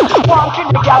Lexus. Want to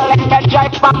the girl let me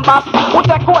drive Bambas. Who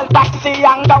take old taxi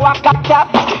and go a cab.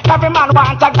 Every man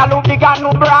want a girl who big and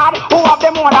who broad. Who have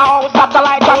them own a house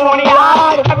satellite and money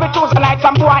hard. Every Tuesday night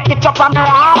some boy hit up on her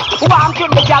ass. Want to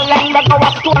the girl let me go a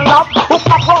stone up. Who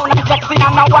pop round and sexy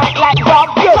and a white like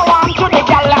dog. So want to the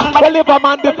girl and We live a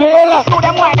Mandeville. to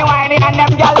them whiny and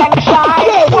them girl and shy.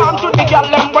 Want to the girl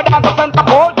them with a center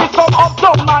pole. This so up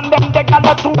down man them they got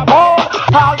the two pole.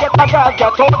 All get the girls get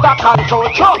out of control.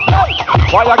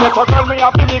 Why you get a girl me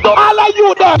a feel it up? All of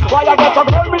you them. Why you get a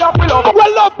girl me a feel up?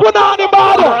 Well up on the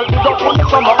ball. Girl big up on the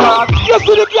summer car. You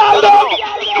see the girl them.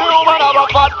 The woman have a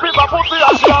fat piece of pussy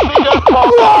and she have big head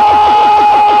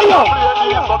pump.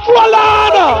 Well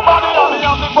on.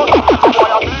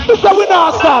 Mr. We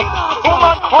not stop.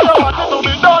 Woman, how you want it to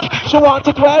be done? She wants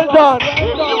it well done.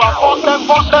 If you are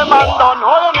fuck them and done.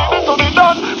 How you need it to be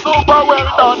done? Super well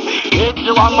done. If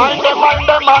you are mind them and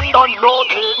done. No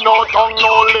teeth, no tongue,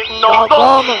 no lip, no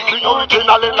tongue. The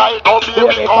originally like how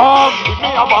baby come. If me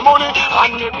have a money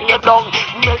and me pay down,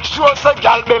 make sure say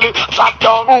gal belly drop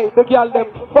down. Hey, the girl them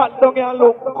fat down here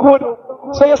look good.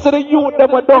 So you see the youth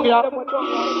them were down here.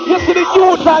 You see the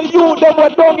youth and youth them were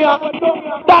down here.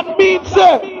 That means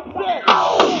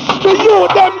the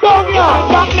youth them down here.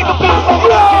 That nigga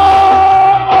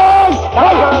people.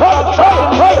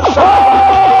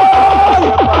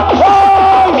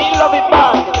 Me love it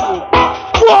bad.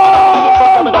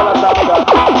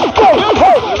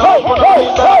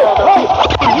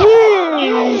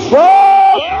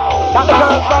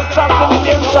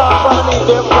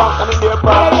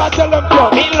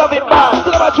 Me love it bad.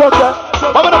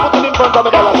 I'm gonna put it in front of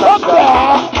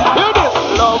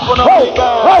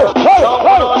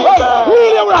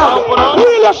Wheel you round.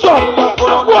 Wheel your son.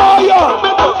 Warrior.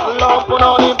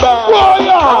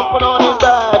 Warrior.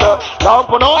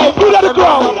 Hey, feet on the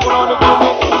ground.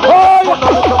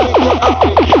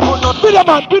 Feet on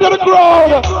man, feet on the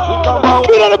ground.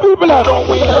 Feet on the people there.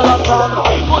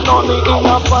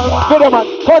 Feet on man,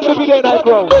 turn the video in that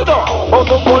ground.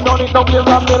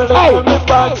 Hey.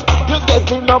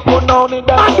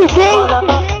 Mandeville.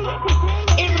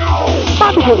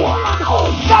 Mandeville.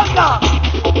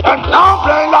 And now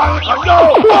play like a no.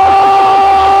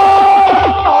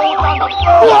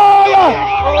 Warrior.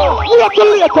 Wait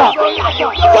till later.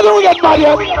 What do we get mad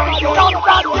yet?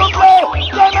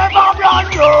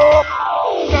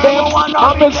 They want to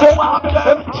be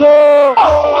them too.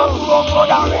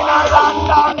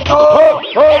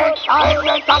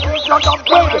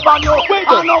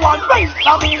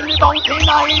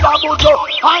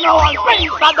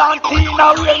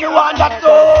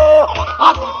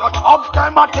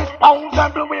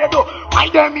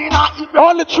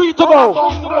 Only 3 to go.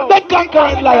 Then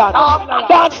conquering lion.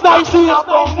 Dance nicely.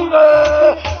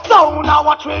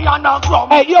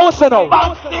 Hey, you also know.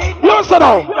 You also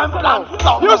know.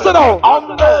 You also know.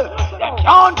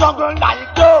 Can't juggle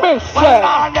like you.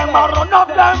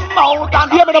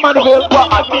 Give me the Mandeville. What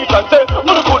I think and say,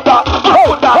 put that.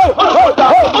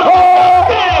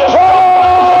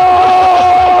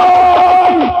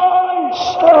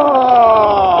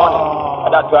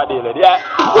 That's what I did, yeah.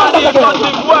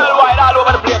 Worldwide, all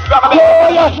over the place.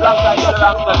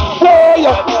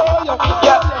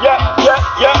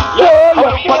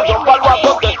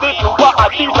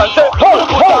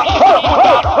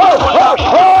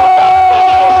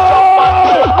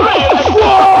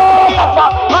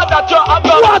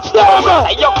 Watch them!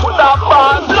 You could have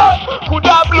passed, could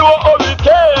have blown a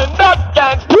hurricane, that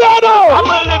can't piano! I'm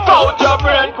really out your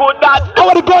brain, could that? I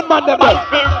want the gunman them there.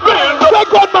 The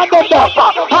gunman them there.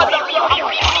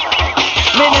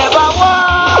 Me never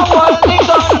want politics.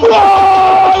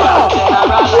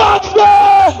 Watch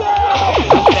them!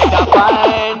 Take a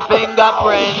fine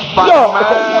fingerprint for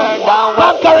murder.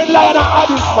 Conquering lion and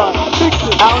Addies, man.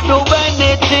 I'll do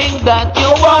anything that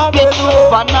you want me to.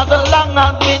 For not so long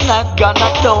I've been not gonna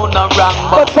turn around.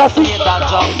 But see that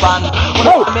jump on.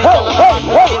 So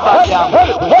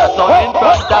in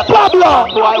front of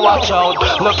boy, watch out.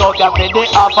 Look out, you see the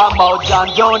half a mouth John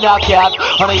Junior cat.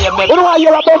 What do you want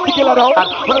you're about to kill it out?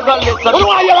 What do you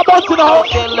want you're about to know?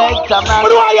 What do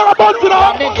you want you're about to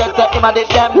know?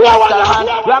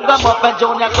 And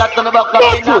Junior cat on the back of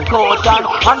in a coat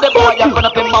and the boy you're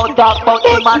gonna be mouth talk about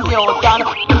him and Newton.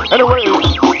 Anyway,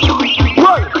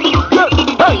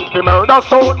 hey, the murder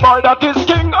sound boy that is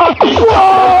king of the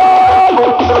world.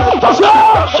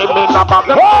 She mean about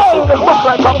the look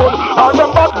like a bull and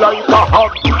them bad like a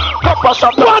hog. Papa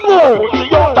shot one more. The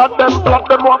youth and them blood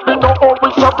them want to know how we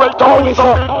separate how we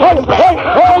separate.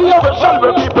 Shall we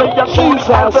be playing Jesus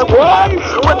Christ?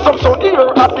 When some so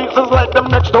near at this is like them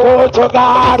next door to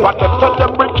God. But them tell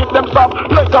them wicked them stop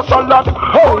like a salad.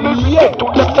 Only stick to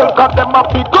themselves cause them a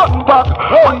big gun back.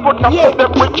 One would not say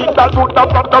them wicked that would not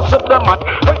set them at.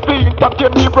 Let's be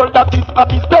entertain evil that is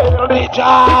at his daily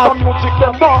job. If music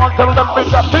them want tell them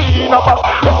with a teen of us.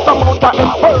 It's a amount of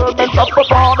experiments of the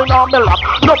born on the lap.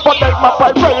 No for them a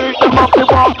vibrate them off the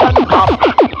walk and pop.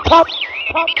 Pop.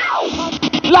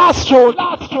 Last show.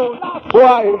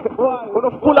 Why?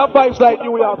 We're full of vibes like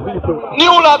New York people.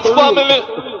 New Lads family,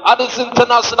 Addies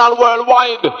international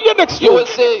worldwide.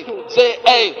 USA, say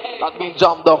hey, that means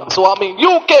jump down. So I mean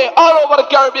UK, all over the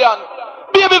Caribbean.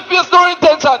 Baby face no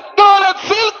intention. Go let's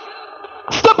silk.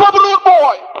 Step up road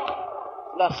boy.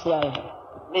 Last life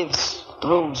lives,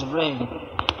 rules and reign.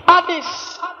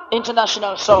 Addies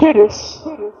international sound.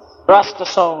 Rasta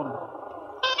sound.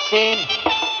 Scene.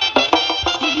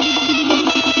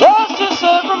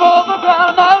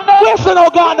 Listen, oh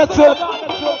Ghana, sir.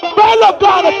 Well up,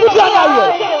 Ghana, put that out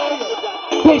here.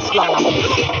 Baseline.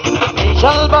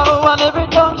 Shall bow and every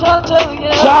tongue shall tell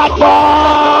you. Shut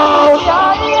down.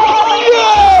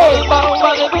 Yeah. Bow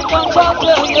and every tongue shall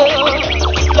tell you.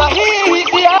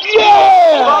 Yeah.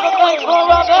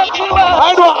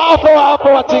 I know half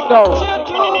hour thing now.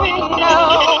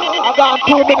 I got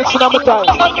 2 minutes in my time.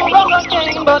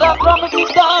 But I promise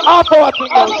it's done. Half hour thing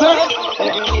now, sir.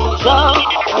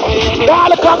 All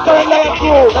the conquering lion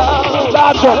crew.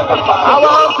 That's it. I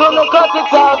want to look at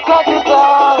it out.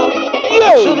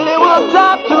 Yeah. Should we want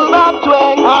that to rap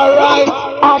twang? Alright.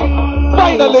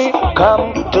 Finally.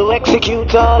 Come to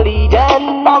execute all Eden.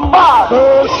 And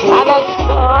as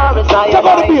far as I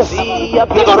see a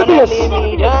permanently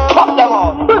needed.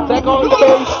 Take on the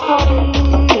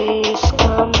bass.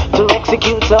 Come to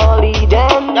execute slowly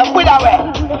then. Yeah, put that way.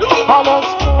 On the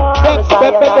stars,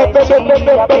 I see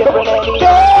a people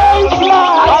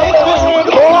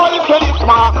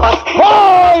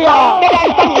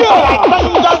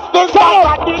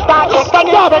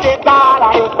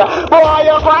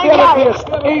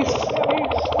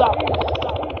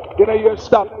You know you're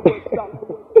stop.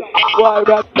 Why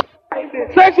that?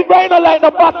 Sexy brain like the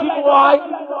batty boy.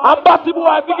 And batty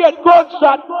boy if you get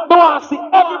gunshot, no one see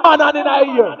every man on in a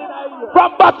ear.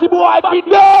 From batty boy be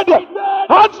dead.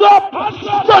 Hands up.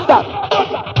 Shut that.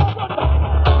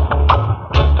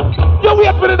 You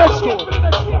wait for the next one.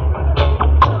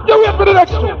 You wait for the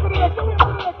next one.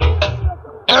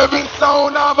 Every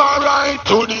sound have a right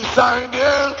to decide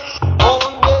here.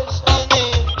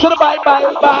 To the bye.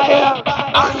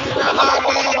 And in the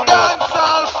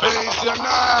dancehall space you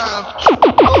have.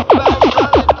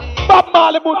 Bob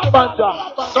Marley Butch Banja.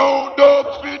 So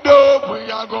dope, we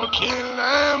are gonna kill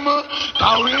them.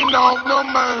 Cause we know no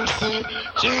mercy.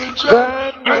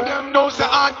 Children, let them know say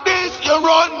Addies, you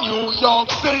run New York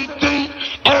City.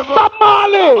 Bob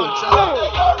Marley.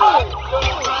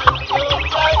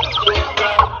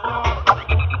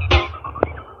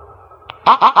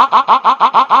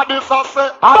 Addies I say,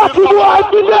 Batty boy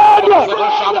be dead.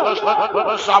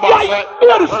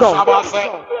 Hear the song.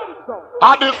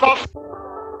 Addies I say.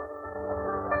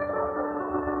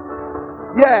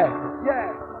 Yeah.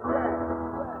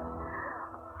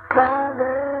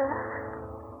 Father,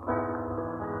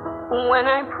 when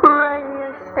I pray, I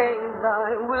say thy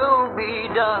will be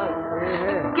done.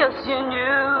 Guess you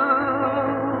knew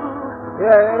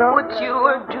what you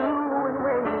were doing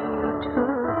when you took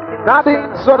him. Nothing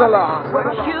Sutherland.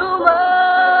 We're human,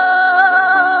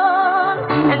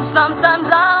 and sometimes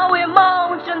our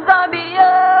emotions are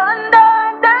beyond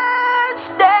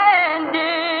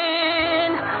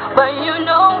understanding. But you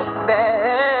know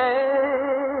best,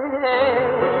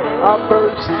 Have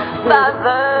mercy.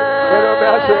 Father.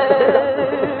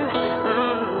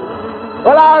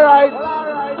 Well, alright.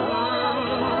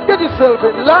 Get yourself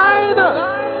in line.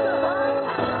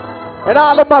 And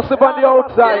all the massive on the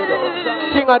outside.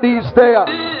 King Addies there.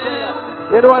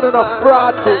 You don't want enough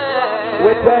fraud.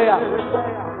 We're there.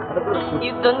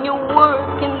 You've done your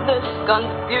work in this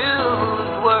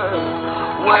confused world.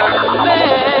 Where men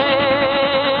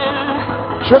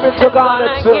Tribute to God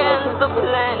against the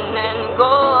plan and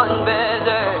gone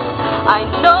better. I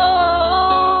know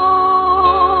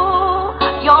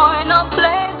you're in a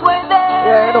place where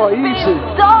there's easy.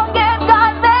 don't get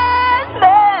God's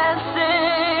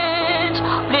message.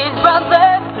 Please, brother,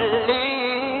 please.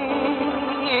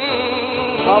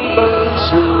 Have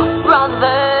mercy.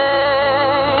 Brother,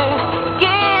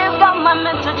 give God my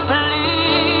message, please.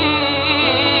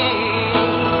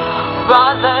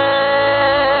 Brother.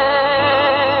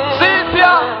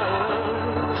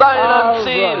 Silent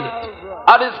seal.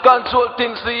 Addies control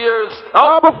things for years.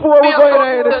 Now before we go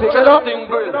into anything, you know,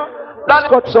 let's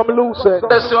cut some loose ends.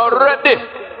 Yes, you're ready.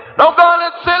 Now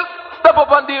Garnet Silk, step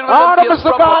up and deal with Ah, them.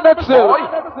 Mr. Garnet Silk.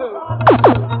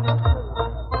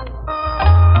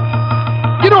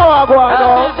 You know what I'm going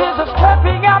on? This is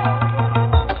stepping up.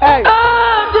 Hey,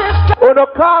 oh no,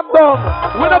 calm down.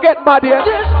 We don't get mad here.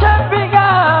 Stepping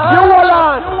up. You hold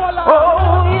on.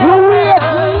 You wait.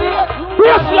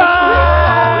 Yes,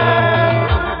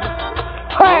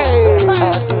 hey.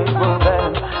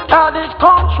 How this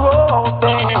control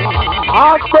thing.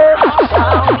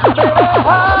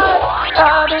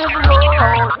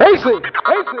 Easy.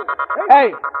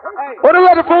 Hey. What are you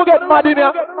ready for get mad in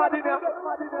here?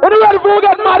 What are you ready for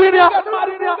get mad in here?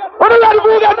 What are you ready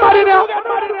for get mad in here?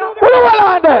 What are you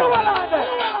on there?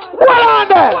 What on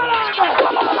there?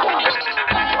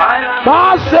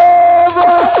 Massive.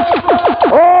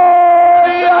 Oh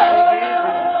yeah.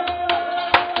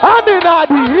 I'm in the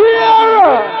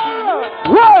here.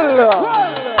 Well.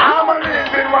 I'm a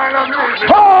living while I'm living.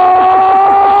 Oh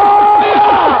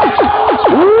yeah.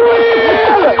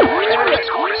 Wheel.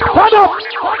 Shut up.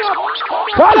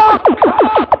 Shut up.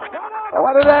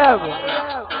 What are them?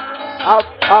 Up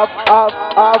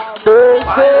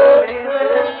mercy.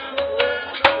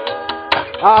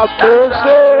 Up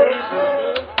mercy.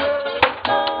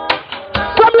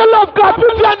 From your love God,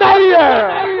 put your name here.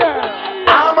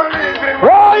 I'm a living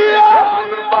Oh yeah.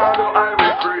 Father, I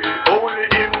will free. Only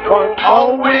Him knows Oh,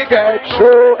 we get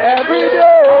through every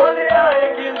day. Only I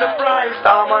give the price.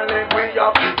 I'm a live we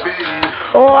have to pay.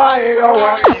 Oh, I know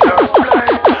what.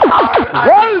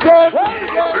 Well then.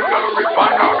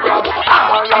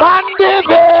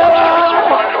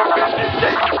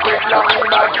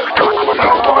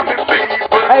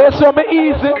 Hey, you saw me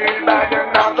easy.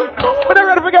 But I'm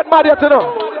ready to get mad yet, you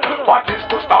know. What is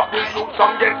to stop the youth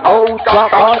from getting out of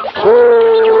control?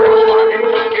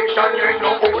 Investigation, you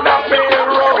know who the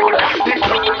payroll. The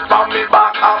truth from me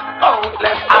back up,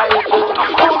 countless iPhone.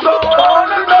 Who go on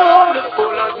and on, full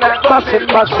of never Massive.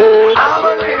 I'm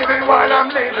living while I'm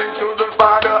living to the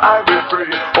Father I will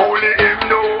free. Only Him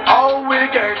know how we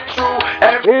get through.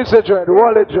 Here's a dread,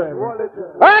 wallet dread. In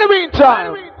the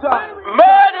meantime, Murderer!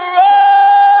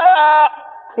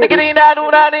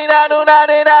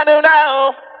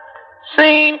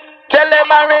 See, tell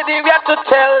them already, we have to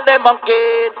tell them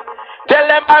again. Tell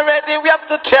them already, we have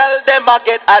to tell them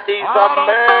again. Addies a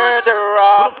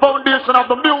murderer. The foundation of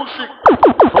the music.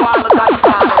 While the guy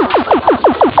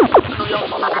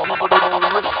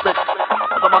respect.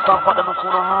 The matter for them is so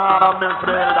hard and men for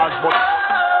the elders, but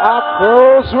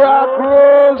rock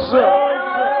rose.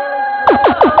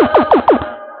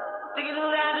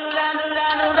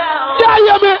 Yeah,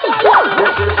 yeah, man.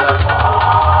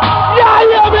 Yeah,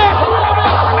 yeah, man.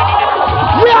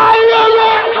 Yeah, yeah,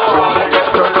 man.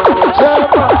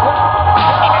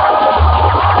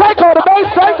 Take out the bass,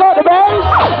 take out the bass.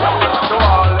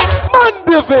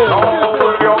 Mandeville.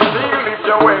 if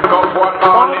you wake up one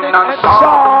morning and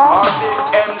saw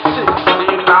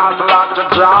M16 not like the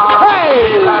draw.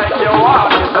 Hey! Like you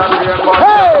walk is a real but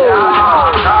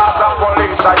cause the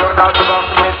police are you not to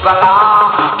miss the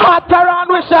law. Mataran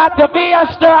we shot to be a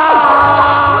star.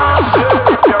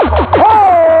 Oh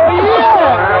yeah!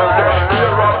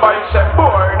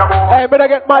 Hey, better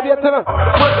get mad yet tonight.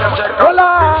 Hold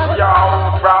on. Hold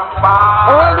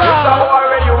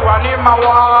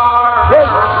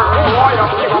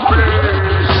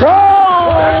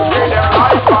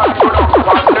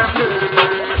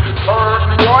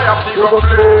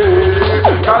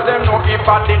Cause them no give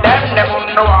party them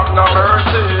won't know have no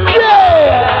mercy.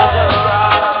 yeah!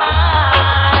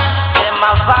 Them a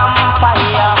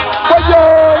vampire.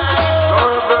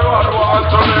 Everyone wants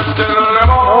to live till them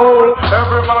all.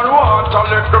 Every man wants a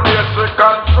little basic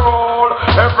control.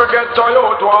 Every ghetto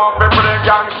youth want to play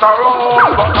gangster role.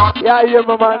 Yeah, yeah,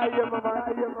 my man.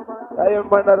 I am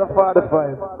man of the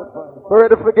 45. We're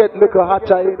ready to forget liquor hot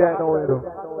in there now, you know.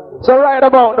 So right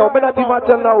about now, I'm not even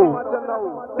tell now.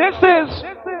 This is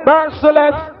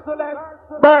Merciless.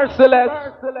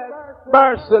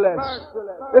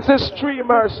 This is Tree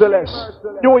Merciless.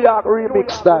 New York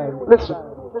remix style. Listen.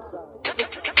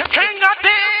 King of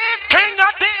Thieves, King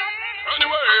of Thieves.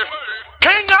 Anyway,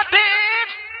 King of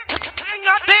Thieves, King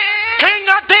of Thieves, King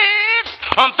of Thieves.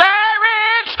 And there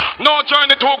is no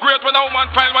journey too great when a woman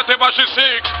finds whatever she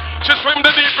seeks. She swim the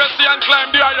deepest sea and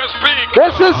climb the highest peak.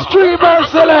 This is Tree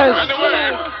Merciless. Anyway,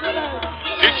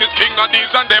 this is King of Thieves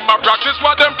and them a practice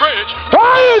what them preach.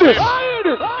 Hide it!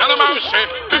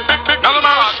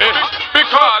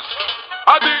 Because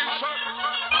Addies.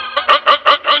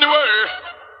 Anyway.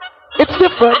 It's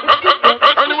different.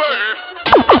 Anyway.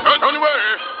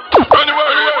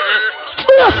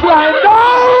 Baseline, no!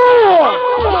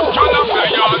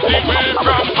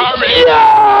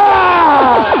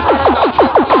 Yeah!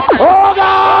 Oh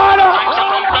God!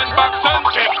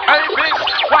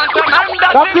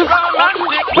 That is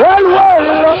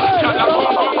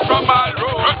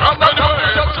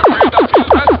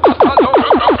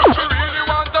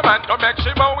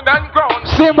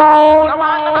Simone!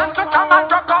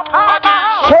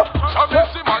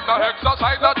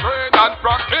 Exercise and train and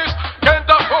practice. Can't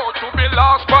afford to be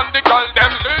lost on the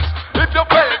golden list. If you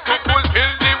fail to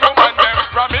fulfill the woman them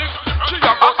promise, she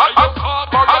a go say you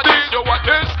half or a this you what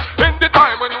is. In the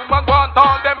time when woman want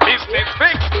all them business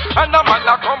fixed, and a man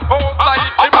a compose like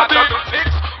the mother to six.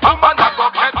 Woman a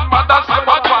go get mad and say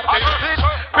what is this?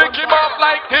 Pick him up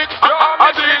like this.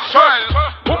 Addies well.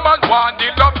 Woman want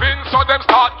the loving, so them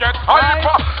start get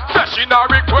hyper. Say she not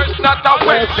request not a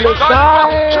wasting time.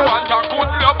 She want a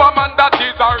good lover man that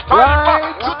is her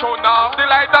type. You turn off the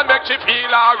light and make she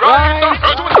feel alright.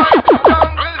 Tonight,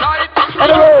 candle light.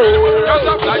 Cause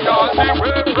I'm like all the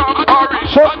way from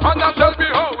Paris. And I tell me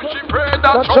how she prayed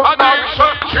that Addies.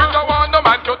 She don't want no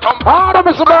man to thump. Out of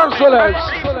Mr. Merciless!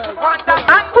 Run that!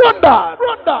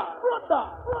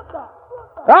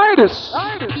 Addies!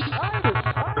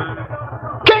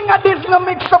 King of this no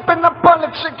mix up in the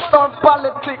politics or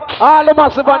politics. All the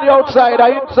massive on the outside, the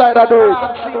inside I do it.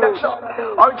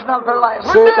 Original for life.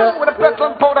 We're dealing with a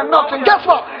petrol powder, nothing. Guess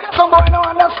what? Somebody don't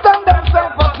understand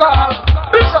themselves at all.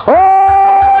 Bishop. Oh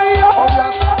yeah!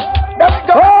 There we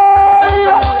go.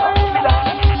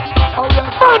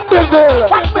 Mandeville!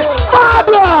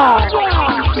 Madra!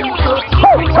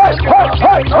 Hey!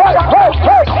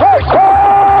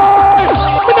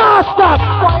 We not stop!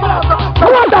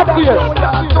 Run that place!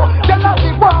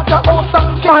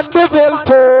 Mandeville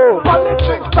too!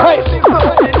 Hey!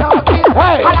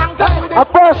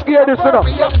 this, you know.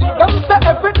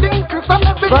 Everything,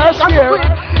 First year.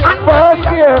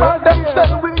 Them say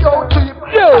we out cheap.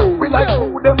 We like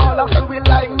food, them all after we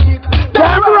like meat.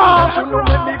 Damn wrong. You know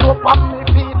when me go on me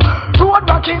feet. Road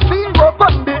knocking feet, go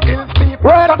on the hill steep.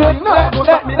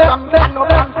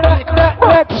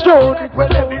 Next road.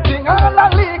 Well, everything all a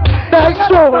leak.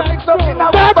 Next road. Next road.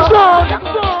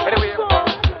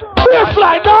 We're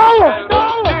fly now.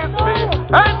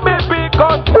 And maybe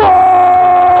God.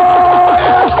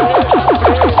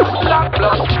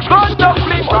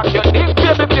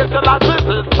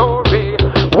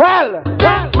 Well,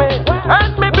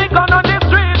 and me big gun on the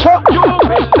street. You will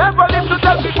never live to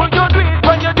tell people you do it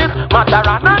when you did.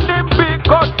 Mataran and them big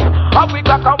guns. A we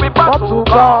got a we back to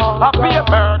God. A be a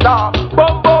murder.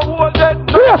 Bumbo hold it.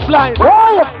 we're flying.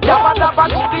 Yabba dabba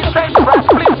to the same press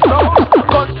flip down.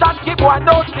 Constant keep one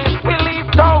notice. We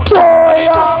leave down. Put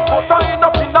on end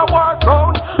up in the war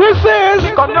zone. This is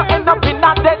Because you end up in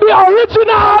a dead. the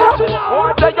original.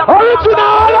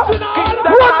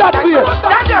 What that is?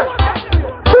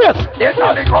 Yes. It's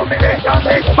not the combination.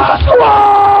 It's fast.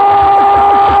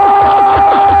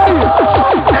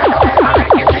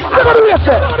 Look at the way,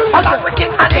 sir.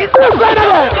 We're flying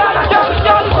again.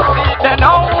 They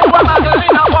know what I'm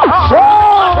doing now.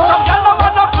 Some girl don't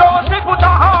want no clothes, we put her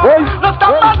on. No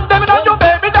stop on them, and your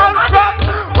baby dance rock.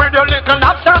 With your little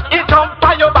lobster, it jump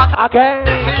by your back. Okay.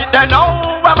 See, they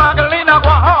know what I'm doing now.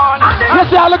 You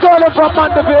see all the girls from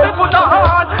Mandeville. Put her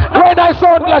on. Very nice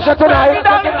sound clash tonight.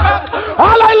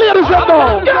 All I ladies them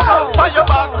know. By your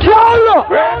back. Yo,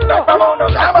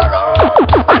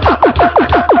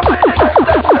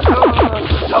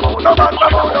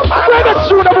 where the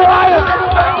shoot the boy?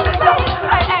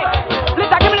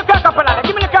 Listen, give me the crack up,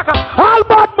 give me the crack up. All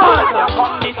bad man. You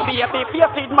come this baby,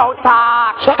 feed mouth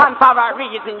talk. And for a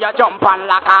reason you jump on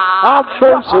like a. I'm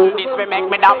bullshit. This will make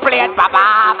me the plate,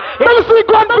 baba. Let me see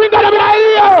one finger in the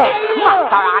ear.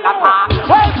 Master and a talk.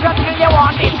 Well, just till you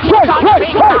want it. Hey.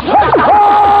 Oh,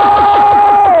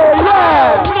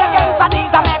 yeah. We against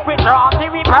Addies and make we draw the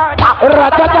reverter.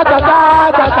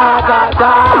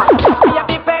 Ra-ta-ta-ta-ta-ta-ta-ta. We have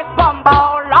the face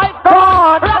bumbo, life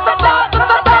gone.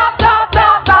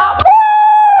 Ra-ta-ta-ta-ta-ta-ta.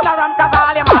 Naram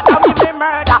Kazali, mother, we be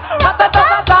murder.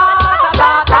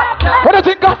 Ra-ta-ta-ta-ta-ta-ta. What do you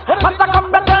think of? Must I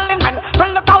come back telling men,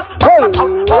 bring the cows,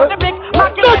 all the big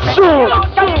market. That's true. I'm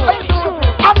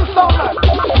so mad.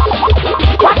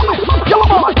 You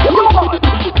boy.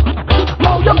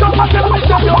 No, you come back tell me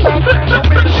say you bad.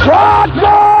 Shut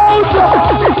out!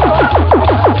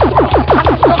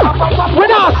 We're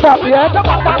not stopping yet.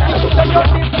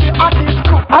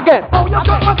 Again. Oh, you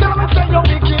come and tell me say you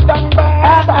wicked and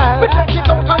bad. We take it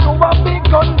out and you a big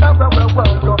gun.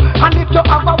 And if you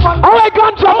have a one, Oh, I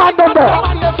got your man down there.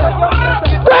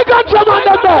 We got your man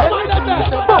down there.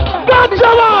 Got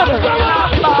your man.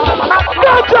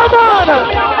 Got your man.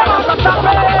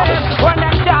 when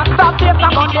them just stop this,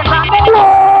 I'm on the ground.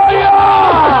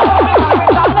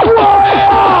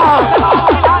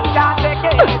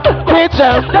 Teach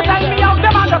him. They tell me how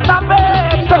them understand it.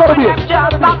 Take out the beat. Them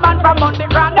just stop man from on the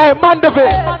ground. Hey,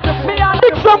 Mandeville.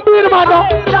 Mix some beat, man. Now.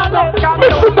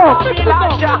 Mix it down.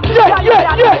 Yeah.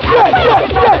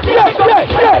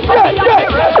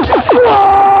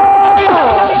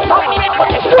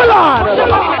 Hold on.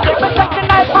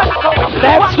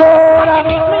 Next door.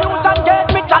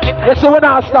 You see, we're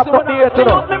not stopping up here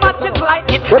today.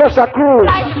 We're just a crew.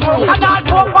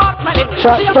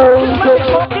 Shut down.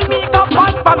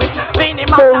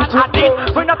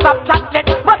 We not stop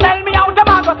chatting, but tell me how the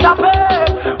man go stop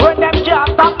it. When them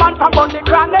just stop man from on the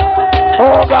granite.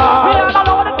 Oh, We God. are not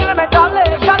on the kilometer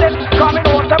late, coming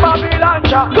out the Babylon.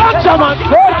 Gotcha, man.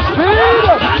 Good speed.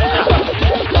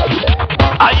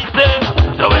 I say,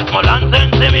 so Westmoreland,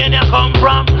 Pennsylvania come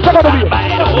from. Take out the beat. By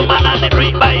the woman and the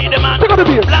tree by the man. Take out the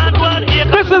beat. Plant 1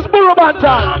 acre, This is Buraban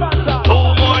time. 2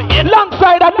 more acres.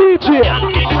 Alongside a DJ.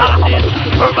 And big houses,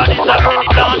 everybody's already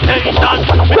plantation.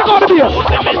 Take out the beat. Put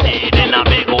them a seed in a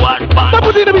big one pan.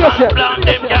 Put it in the beat, sir. Plant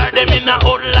them, carry them in a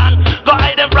old land. Go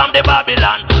hide them from the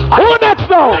Babylon. Who next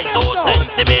now? I saw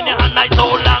Pennsylvania and I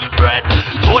saw lamb bread.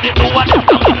 So the two of them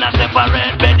come in a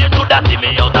separate bed. You should have seen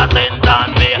me out of St.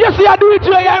 Anne Bay. You see a DJ,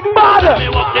 I'm mad. Me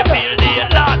walk the field day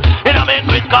lot. In a man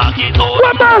with khaki so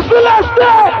We're merciless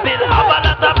there. still have a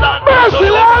lot of land.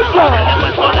 Merciless.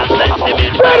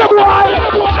 Where the boy?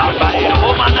 Down by the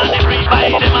woman and the free by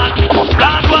the man.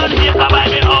 Plant 1 acre by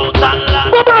me house and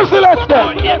land. We're merciless 1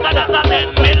 there. acre that's a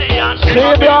 10 million.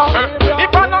 Savior.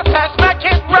 If I not test, make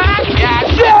it right, yes.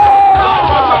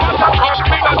 Yeah.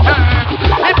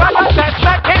 If I not test,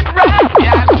 make it right,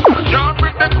 yes. John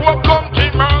with the quote, come to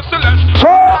merciless. So,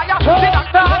 I have the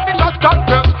doctor, the just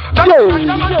confess. The Yeah.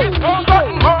 doctor is more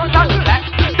than less.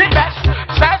 The best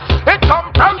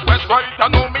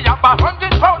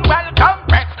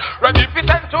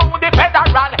them to the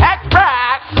Federal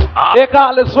Express. They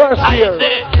call this verse here.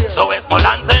 So it's full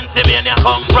and Pennsylvania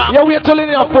come from. Yeah, we're telling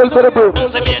you full to the book.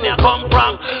 Pennsylvania come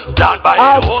from. Plant by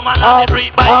the woman and the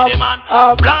breed by the man.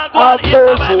 Plant one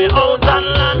here by the house and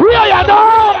land. We are you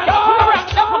know.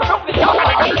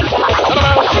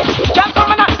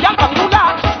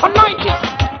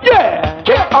 Yeah.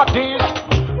 Get Addies.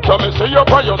 So me see you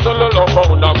by your cellular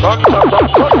phone. I'm gonna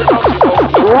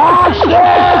Wash it.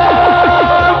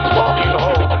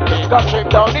 Got straight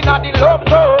down in the love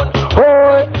zone.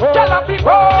 Tell them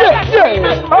people. Yeah.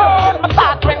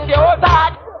 Start when the old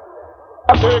side. I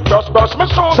take just me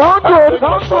soul. Sound good.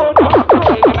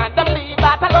 And them leave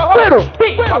that alone.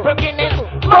 Beat up beginnings.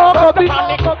 No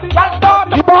panic. Y'all stop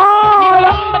the ball.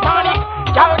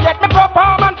 Y'all get the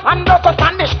performance and not the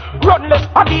Spanish. Runless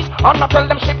Addies. I'm not tell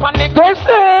them shit panic. This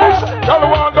is. Y'all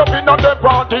want to be on the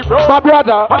party, bro. My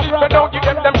brother. And if they don't give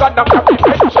them got them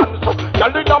satisfaction.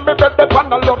 Y'all in on me bed, the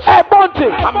panel love. Hey, Bunty.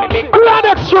 Grand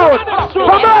Extrude.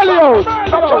 From Elio's.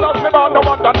 Not to love me, but no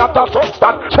one that not a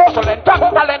substance. Hustling,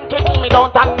 talented, me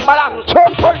don't unbalance.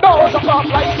 Those of us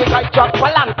like it, I just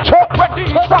balance. When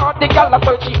these start, the gal are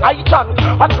searching, I chant.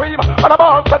 And scream, and I'm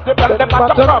all set to tell them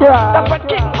not to come. That's when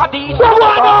King Addies.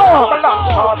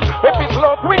 If it's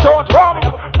love, we don't run.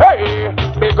 Hey,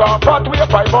 big up, but we're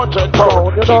 500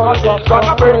 pounds. King Addies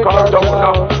gonna break us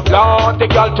down. Lord, the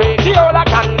gal take the whole I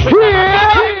can.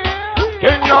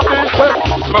 King of this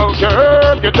smoke your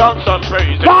herb, you dance some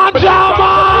crazy. Ganja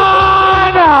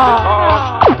man!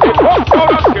 It was so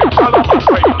that kids all of my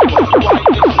crazy.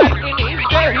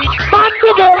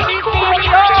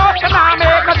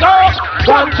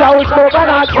 Ganja was smoking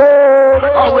a joke.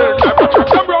 I will never touch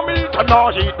them from me to no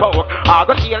heat pork. I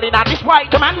go stealing at this white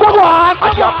man. Come on!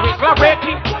 I just whistle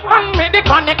breaking and me the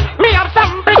connect. Me have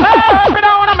some preserve, me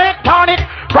don't wanna make tonic.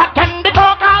 Rock and the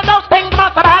talk, all those things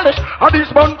must abolish. And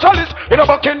this bunch chalice in a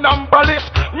Buckingham Palace.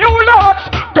 New lords,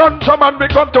 ganja man, we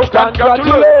come to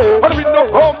congratulate. But we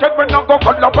no pocket, we no go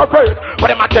collaborate. But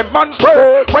them a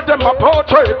demonstrate, when them a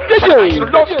portray. You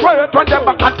love straight, when them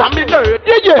a contaminate.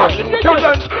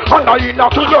 Violence, and I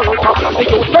inoculate. They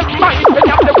use them mind, they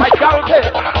have the right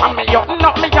guilty. And me up,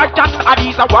 not me a John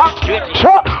Addies a walk straight.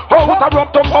 How was I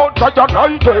rub to Mount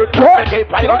United? Okay,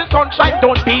 right on the sunshine,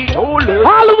 don't be too late.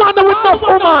 All the man with enough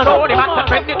woman. So the man to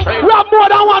penetrate. We have more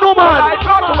than one woman.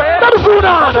 Let me see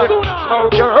that.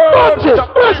 Smoke your What's it?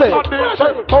 What's it?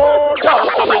 Oh, yeah.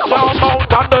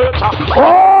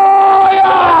 Oh,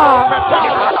 yeah.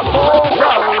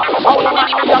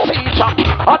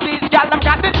 All these gal them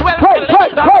got this well. Hey.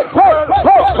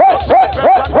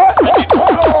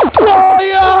 Oh,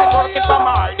 yeah.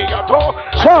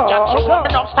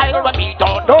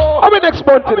 I'm in next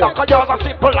month today.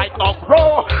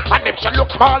 And if she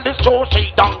looks small, this so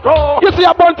she don't grow. You see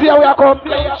a bunty here we are come. I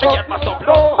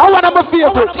want my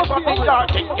favorite.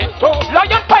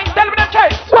 Lion Pine, tell me the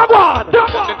chase. Come on.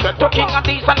 To King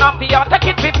Addies and Amphia, take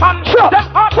it with fun. Sure. Them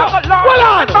hearts of the Lord. Well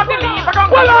on. Not believe a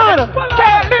gun. Well on.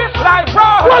 Careless life, bro.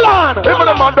 Well on. Even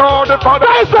the man down the father.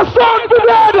 There is a son to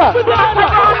brother.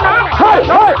 Hey.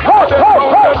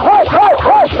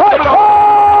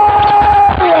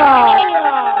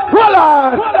 Well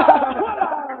on.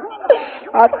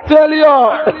 I tell you,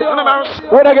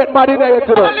 when I get mad in here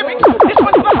today,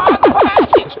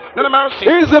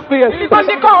 here's the face.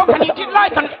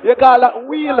 You call that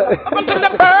wheel.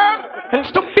 And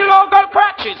stuck below gold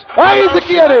crutches. Why is the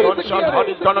kid?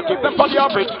 He's gonna keep them for the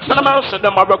average. Then a mercy,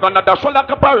 them are gonna dash like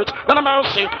a pirate. Then a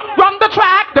mercy. Run the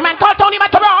track, the man called Tony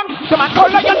Mataron, the man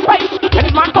called Lion Face, and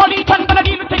the man called Ethan, gonna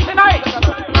deal with things tonight.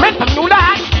 Met some new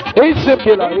lads. Easy,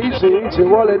 killer. Easy,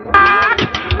 wallet.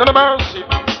 Then a mercy.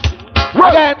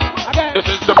 Again. This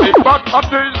is the big bag of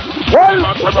this.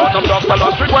 Well. From the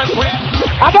fellow frequency.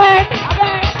 Again.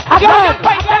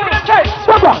 Fight them in the chest.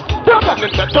 Come on.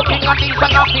 King Addies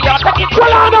and Amphia, take it.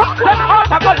 Well on. Them hearts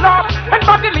are good love, and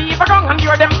not believe a gun and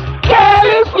hear them.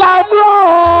 Careless like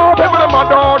bro. Give the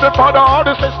mother, the father,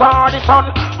 the sister, the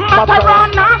son.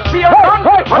 Mataron and Spear gun.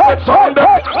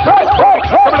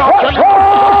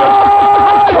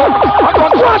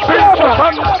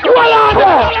 Well on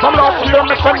there. Come last year,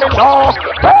 me send them now.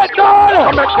 Hey, no.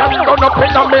 I make them run up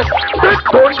in a mess. Big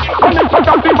gun, and in front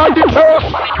of the mighty church.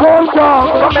 Hold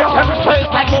on. I make them straight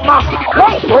like mama.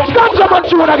 Ganja man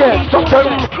tune again.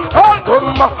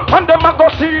 And them a go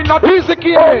see not Easy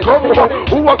kid.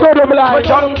 who a Go to the line.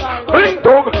 bring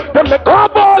dog, them make a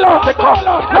ball of the cross.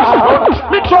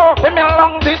 Me talk them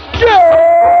along this.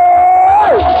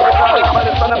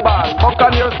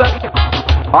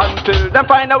 Until them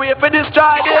find a way for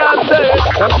destroy the answer.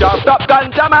 Them can't stop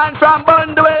ganja man from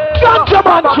burn the way. Ganja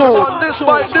man tune. This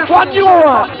fight, this What you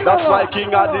want? That's why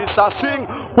King Addies a sing.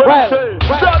 Well,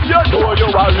 from you know you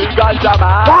are real ganja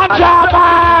man. Ganja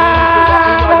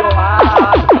man.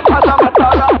 As a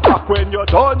matter of fact, when you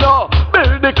don't know,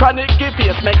 build the chronic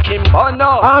face, make him burn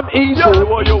up. I'm easy. You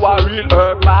know you are real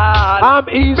herb man. I'm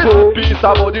easy. Piece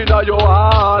of body in your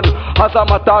hand. As a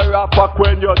matter of fact,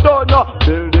 when you don't know,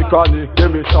 build the chronic,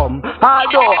 give me some. I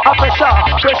know, a pressure,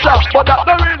 but that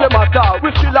don't really matter.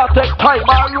 We still have take time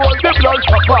and roll the blood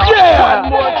proper. Yeah. One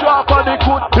more drop and the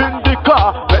good in the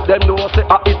car. Let them know say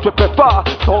I eat to prefer.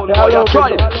 So now you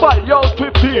try, buy out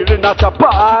we feeling at a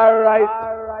bar. Alright.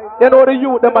 You know the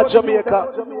youth them at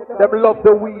Jamaica, them love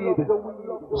the weed.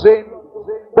 See?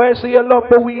 When you say you love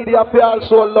the weed, you have to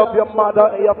also love your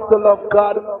mother, you have to love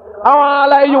God. I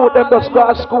want all of you them just go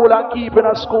to school and keep in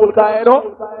a school, guy, you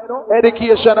know?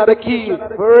 Education are the key,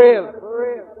 for real.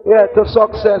 Yeah, to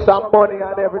success and money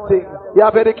and everything. You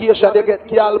have education, you get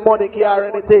car, money, car,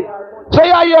 anything. So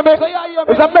you hear me?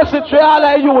 It's a message for all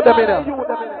of you them in there.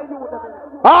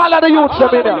 All of the youths them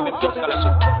in there.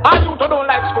 I you don't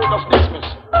like school, just dismiss.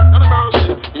 We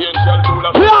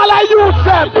all like youths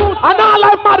them, and all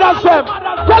like mothers them.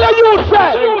 Tell the youths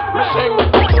them.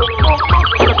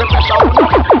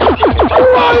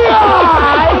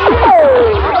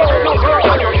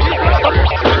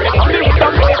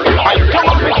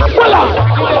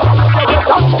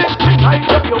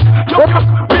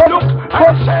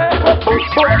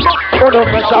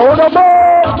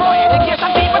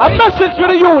 A message for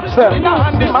the youths.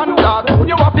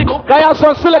 Guy has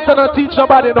some selector and teach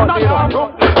nobody nothing.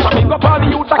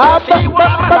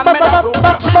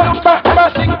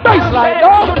 Baseline,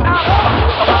 no?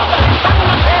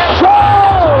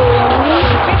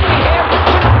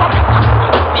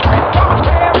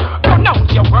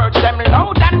 Pronounce your words, them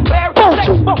loud and clear.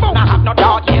 Now have no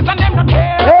dark ears and them no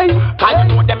care. Cause you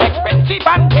know them expensive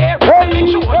and care. Make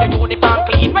sure the uniform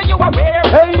clean when you are wear.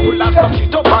 Pull up some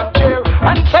shit up and chair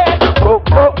and say,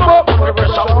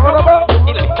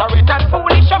 illiterate and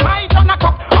foolish, your mind on a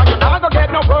cup. Or you not gonna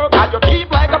get no work, and you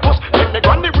keep like a puss. Then they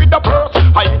run with the purse,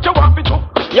 I hit you off it too.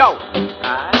 Yo,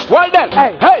 well then,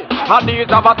 hey, Addies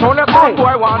have a ton of fun who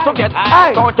I want to get.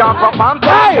 Don't jump up and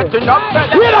getting up.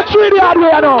 We're not treating hard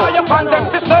way now.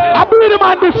 I believe the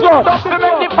man this one. Stop to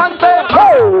make the fun say,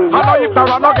 I know if the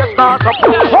runner gets started up.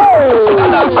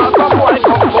 That's how some boy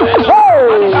come home. It's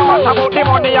not about the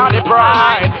money and the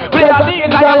pride. We are the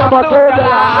lion of the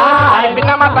line. It's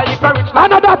not matter if you're rich. I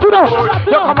know that you know.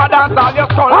 You come and dance all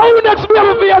your soul. Who next be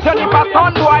able to be a Jennifer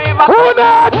son, do I ever? Who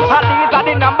next? Addies are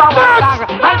the number one song.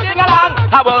 I sing along.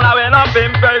 I will now end up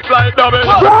in face like double.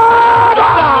 Brother!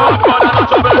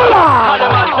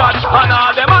 And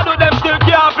all them I do them still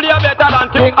can't play better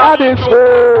than King Addies.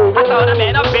 I saw them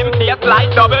end up in face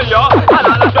like double, yo. And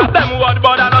all of them one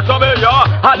but I not trouble, yo.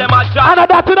 And them a I know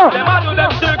that you know. them I do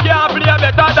them still can't play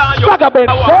better than you.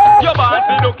 Vagabond. You're born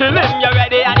to look killing, you're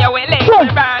ready and you're willing. Good.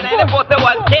 Burn and the pussy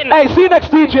was kin. Hey, see you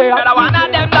next DJ. You're one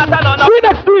of them that I don't know. See you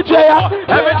next DJ.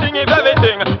 Everything is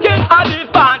everything. King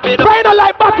Addies born to Try not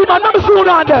like Batman, let me soon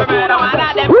on them. We are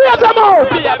them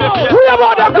out. We are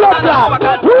about them blood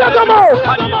clot. We are them out.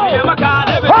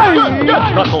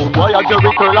 Hey!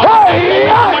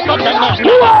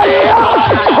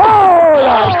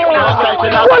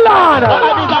 Hold on.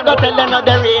 I'm not telling you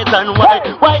the reason why.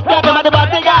 Why get them at the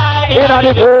body guy? Get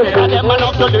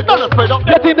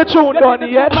in the tune done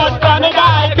yet.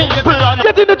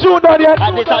 Get in the tune done yet.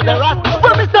 And it's on the rock.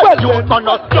 When we say you on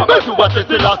us, you want to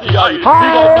see last year.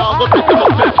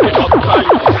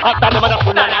 After them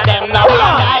and none of them now.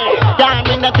 Can't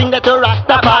mean nothing that you rock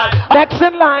the bar. Next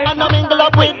in line. And I mingle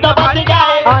up with the body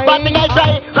guy. Body guy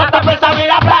try, not the pressure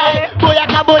will apply.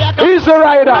 Boyaka, boyaka. He's the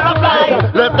rider.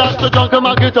 Left us to junk to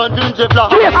market on ginger flour.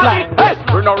 Baseline.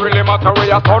 We don't really matter where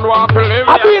your son want to live.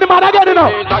 I be the man again, you know.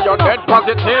 You're dead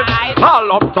positive.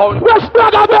 All uptown. Where's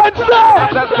Brother Ben, sir?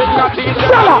 And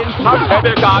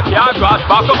baby God can't grass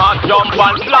back up and jump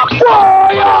and slap.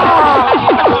 Boy,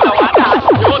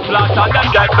 You slash and them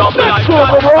get up like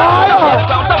that.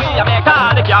 Make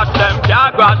all the cash them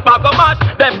can't grass back up and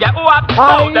them get whacked.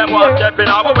 Now them want step in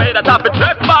our way that have to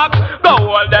trip back. Go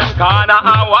hold them corner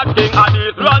and watch King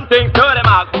Addies run things to the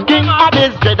max. King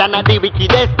Addies dread and the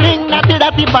wickedest thing. Not till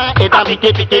that if I hit a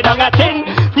picky down a thing.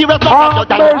 Serious about your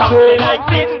time something like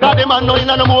sin. Got the man knowing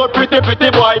no more pretty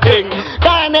boy thing.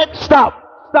 Darn it. Stop.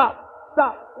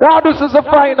 Now this is the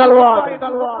final one.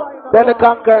 Then the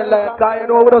conquering land, cause you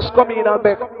know we just come in and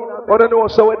make. We don't know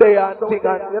so we there and thing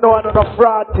and you know another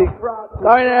fraud thing.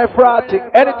 Fraud thing.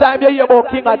 Anytime you hear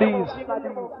about King Addies,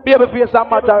 baby face and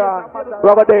matter on.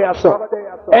 We're there so.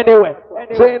 Anyway,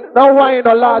 saying no wine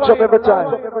or large up every time.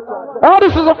 Now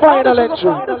this is the final entry.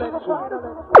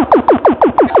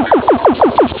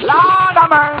 Lord of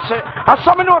mercy. And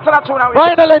some know to that tune now.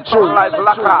 Final entry. Like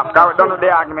lock up. Because we don't know the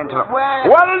argument.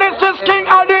 Well, this is King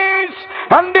Addies.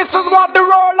 And this is what the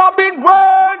role I've been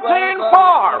waiting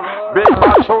for. Big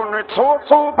tune with two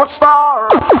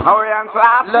superstars. Now we answer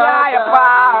after I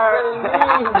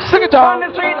apart. Sing it On down.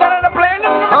 the street and the plane.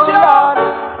 Oh Lord.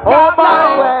 Oh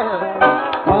my.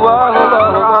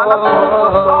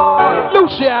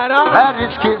 Luciana. I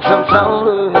just get some sound.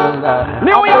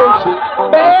 New York.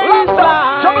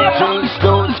 Baseline. Chase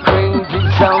those crazy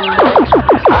sound.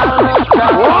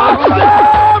 What's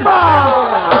them?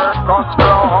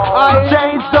 I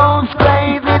chase those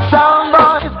crazy sound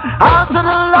boys out to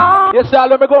the lawn. Yes, sir.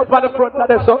 Let me go up on the front of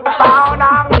this.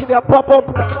 In there, pop up.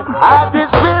 I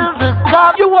just build the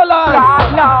stuff. You will learn.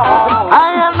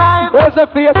 Where's the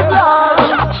face?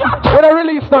 What a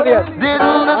release on here.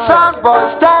 Didn't the sound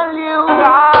boys tell you?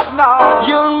 God, no.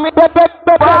 You'll meet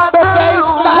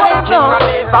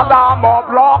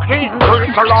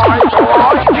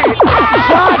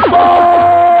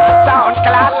Sound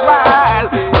class man,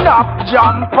 stop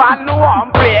jump and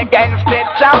won't play against the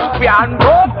champion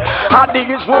group. And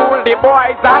these rule the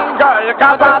boys and girls,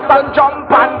 cause I don't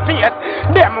jump and face.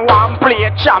 Them won't play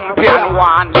champion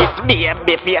one. This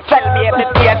baby face, celebrate the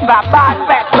face of bad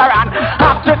veteran.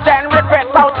 Have to send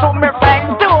request out to me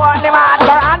friend to the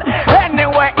man.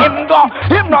 Anyway, him go,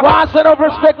 him no Once enough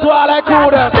respect to all I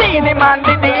could. see him and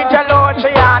the DJ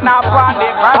Luciana for the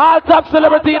first. All top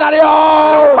celebrity in the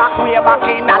house. Back way back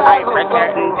in a life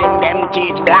returning them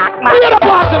teach black man. Hear the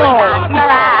party now.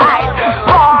 Right.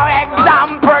 For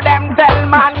example, them tell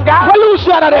man God.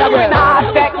 Luciana there We again.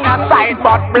 not take no side,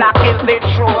 but black is the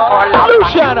truth.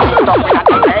 Luciana.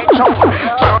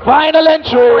 Final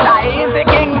entry. He's the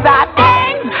king that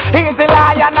kings. He's the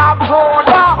lion of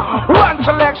Judah. One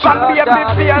selection, baby,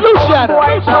 fear. Luciana.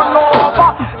 Boys run over.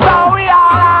 So we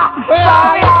are.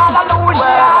 Luciana.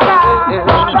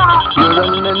 You're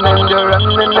running and you're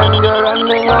running and you're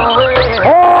running away.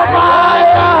 Oh my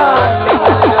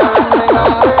God.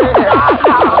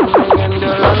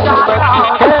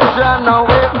 Can't run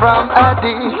away from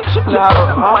Addies. No,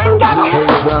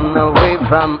 can't run away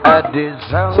from Addies.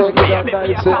 Take it up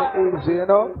nice and easy, you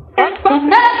know.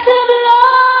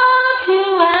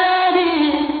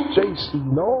 JC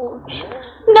Lodge.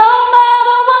 No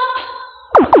matter what,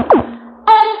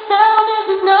 Addies sound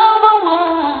is number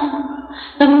one.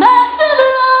 The master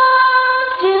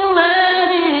loves you,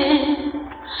 Addies,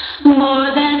 more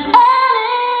than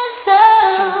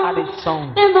any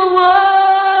sound in the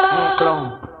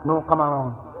world. No, come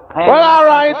around. Well, all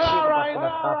right.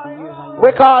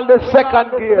 We call the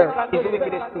second gear.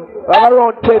 I'm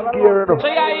around 10 gear. You know. So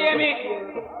you hear me?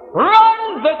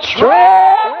 Run the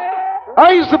Train.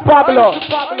 I used to Pablo.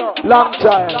 Long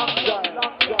time.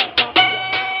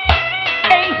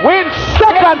 Win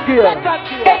second gear.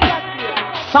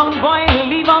 Some boy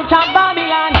leave out of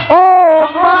Babylon.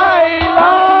 Oh my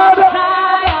Lord.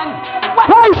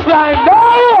 Priceline, no.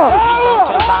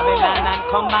 Babylon and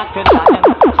come back to Zion.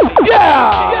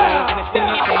 Yeah.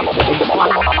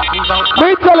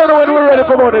 Me tell you when we're ready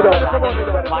for money though.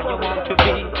 Why you want to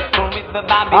be with the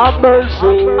Babylon? Have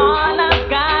mercy. All I've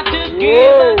got to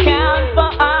give account for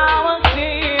our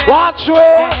sins. Watch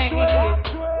it.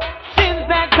 Sins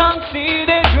that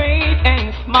consider great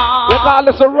and small. We call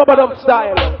this a rubber dump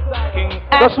style.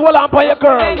 Just hold on for your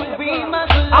girl.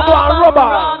 I'm going rubber.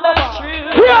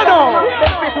 Here now.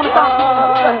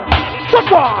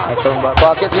 Come on. My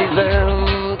pocket is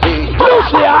empty.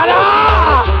 Luciana.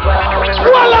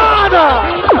 Hold on.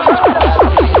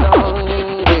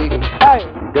 Hey.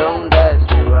 Don't ask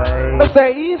me why. Let's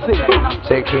say easy.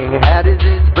 Taking Addies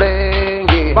is playing.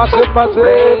 Massive.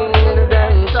 Playing the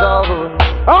dance hall.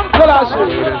 Uncle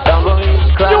Ashley.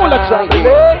 You look something,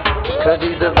 eh? Cause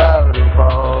he's about to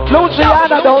fall.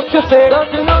 Luciana, don't you say?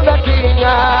 Don't you know that King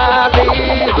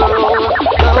Addies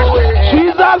goes away?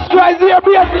 Jesus Christ, here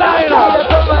be a line.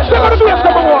 They're gonna be a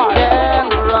number one.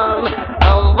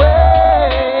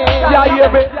 Yeah, you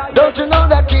hear me? Don't you know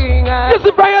that King Addies This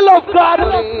is by your love, God.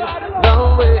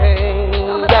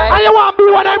 And you want to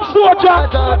be one of them soldiers?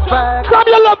 From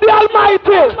your love the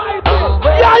Almighty.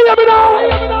 Yeah, you hear me now?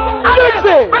 And you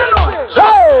say,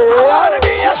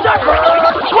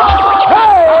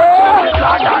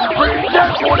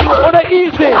 on the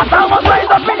easy.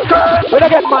 When I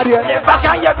get mad here. If I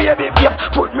can you baby,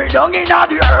 put me down in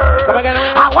the earth. Come again.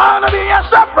 I wanna be a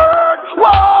shepherd.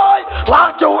 Why?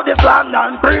 Walk through the land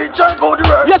and preach a good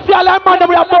word. Yes, you all man,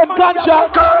 we have done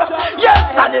ganja. Yes,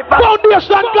 and if I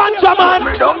Foundation ganja, man.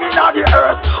 put me down in the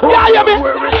earth. Yeah, you hear me?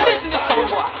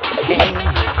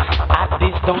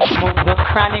 Addies don't smoke the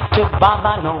chronic to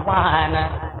bother no one.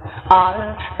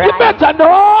 You better know.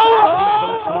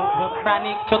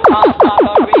 Chronic to cause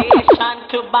adoration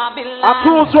to Babylon. A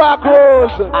cruise or a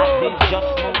cruise. Addies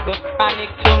just move the chronic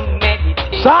to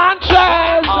meditate.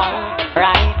 Sanchez.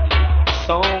 Alright.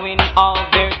 So in all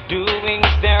their doings,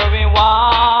 their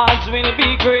rewards will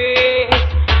be great.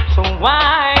 So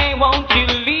why won't you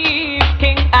leave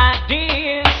King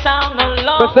Addies sound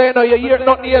alone? But say no, you hear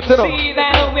nothing yet, you know. See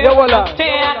that we're Yeah, voila.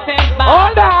 protected by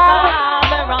Hold the on.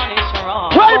 Father on his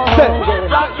throne.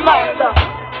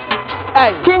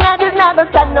 Hey. King Addies never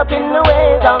stand up in the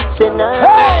ways of sinners.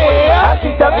 Hey.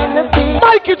 Sit up in the sea.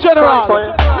 Mikey General.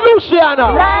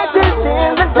 Luciana. Light is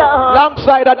in the dark.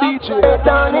 Alongside a DJ.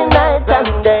 Down in night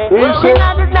and day. Easy. King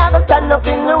Addies never stand up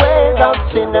in the ways of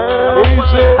sinners.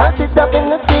 Easy. Sit up in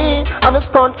the sea on a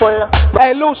scornful.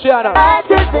 Hey, Luciana.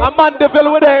 Light is in A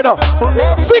Mandeville with there, you know.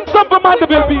 Sing some for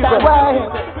Mandeville people.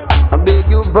 I beg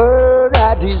you burn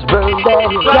Addies, burn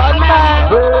them. Judgment.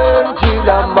 Burn till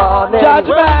the morning.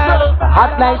 Judgment.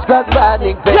 Hot like God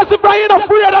burning. Yes, if I ain't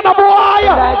afraid of no boy.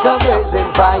 Like a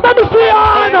blazing fire. Let me see you,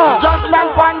 Anna. Judgment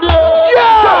one day.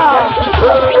 Yeah.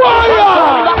 Warrior.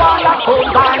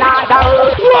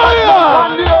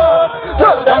 Warrior.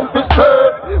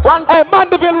 Hey,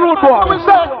 Mandeville Road boy.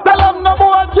 Tell them no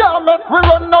more can't make we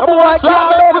run no No boy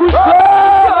can't make we say.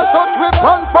 we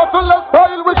run for full of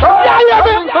style we say. Yeah, yeah,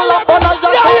 me.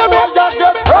 Yeah, me.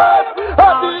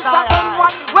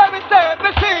 When we say we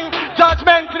sing,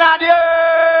 judgment in the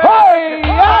earth. Hey,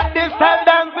 yeah. This tell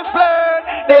them to flirt.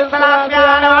 This last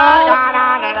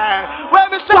when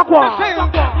we say we sing,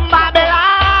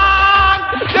 Babylon,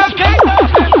 the kingdom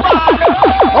is fallen.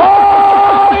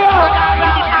 Oh, yeah.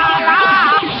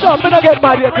 So, me not get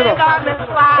mad yet, you know.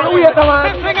 Wait a man.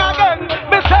 We sing again,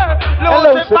 we say,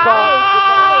 Hello, Lucifer,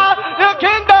 the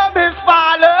kingdom is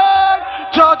fallen.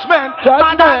 Judgment,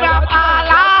 Judgment.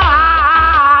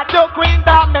 the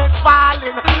kingdom is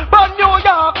falling. But New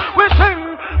York, we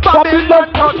sing Babylon.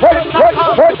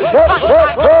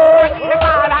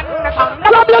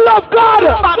 Love your love God,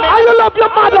 and you love your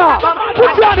mother.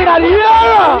 Put your hand in the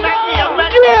air.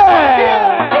 Yeah.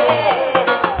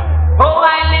 Oh, I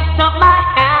lift up my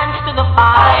hands to the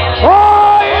fire.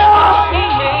 Oh yeah. He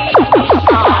made me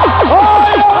strong. Oh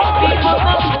He put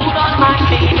the food on my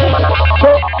table.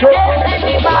 yeah. And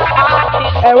in my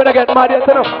heart, Hey, when I get mad yet,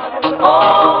 you know.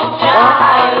 oh, child,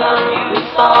 I love you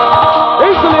so.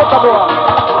 Easily, bro.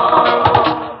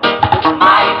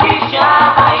 My teacher,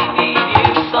 I need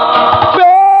you so.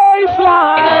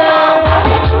 Baseline.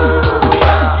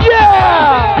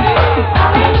 Yeah.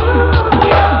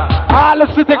 Ah,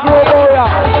 let's see the groove, boy.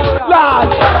 Lad.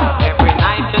 Every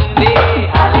night and day,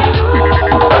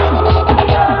 hallelujah.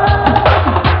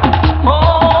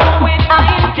 Oh, when I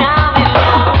am down and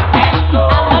low, I'm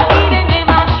not eating them,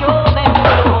 I show them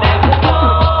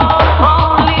low.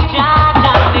 Only judge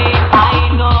and they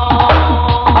I know.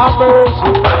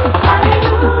 Amazing.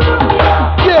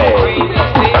 Yeah. Praise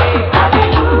His name,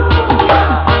 hallelujah.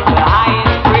 The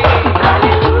highest praise,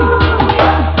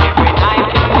 hallelujah. Every night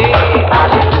and day,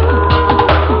 hallelujah.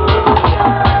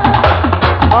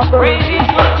 Praise His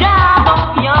good job of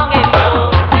young and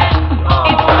old.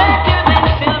 It's better than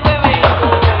silver and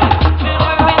gold.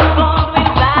 Silver and gold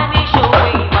will vanish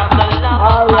away, but the love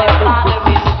of my Father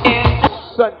is here.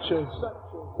 Sanchez.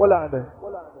 Hold on there.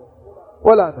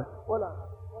 Hold on there.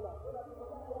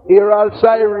 Hear all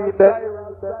siren there.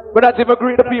 We're not even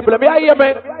greet the people. Let me hear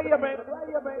man.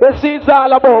 This is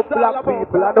all about black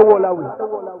people and the whole of we.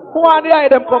 Who want to hear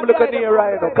them come look at near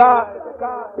right now? Cause,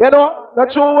 you know,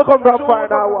 that's where we come from far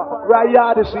now. Right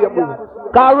here the same way.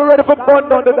 Cause we're ready for fun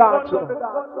down the dance. You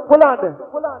know. Hold on there.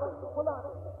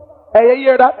 Hey, you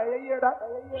hear that?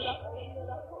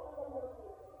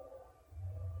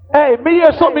 Hey, me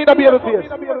hear something in the baby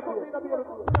face.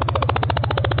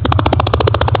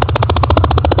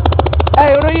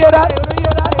 Hey, you hear that? You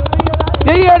hear that?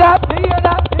 You hear that?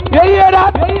 You hear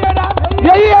that? You hear that?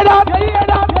 You hear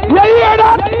that? You hear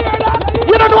that?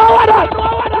 You don't know what that?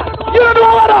 You don't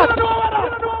know what that?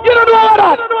 You don't know what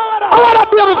that? I want that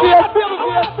baby face.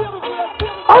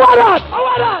 I want that.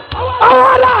 I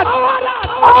want that.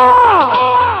 Ah!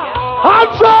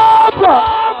 Hands up!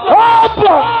 Up!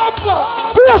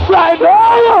 Yes, right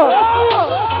now!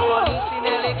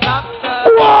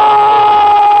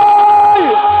 Why?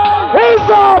 He's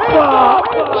up!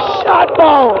 Shut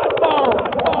down!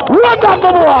 Run that,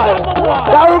 my boy!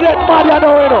 That will get mad, you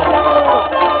know.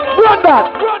 Run that!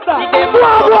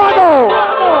 Run now!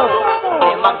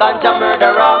 I'm a ganja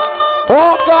murderer.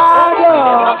 Oh, God!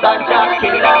 I'm a ganja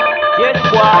killer. Yes,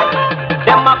 why?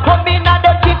 Them a come in and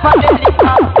them keep a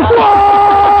helicopter.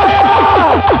 Why?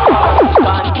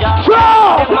 Ganja.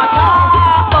 Drop! Them a talk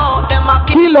about them a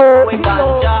Kilo!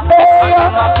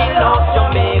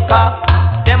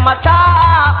 Them a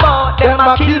talk about, them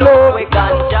a kill out with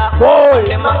ganja.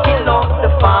 Them a kill out the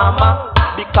farmer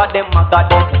because them a got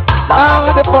dead.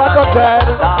 And the part of dead.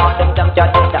 Lord, them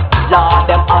dead. Lord,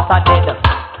 them also dead.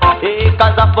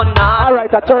 Because of banana.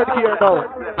 Alright, a third gear now.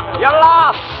 You're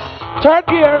lost. Third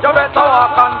gear. You better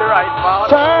walk on the right path.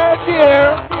 Third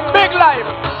gear. Big life,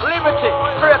 liberty,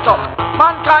 straight up.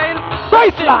 Mankind,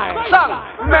 Baseline. song.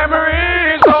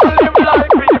 Memories don't live like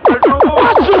people do.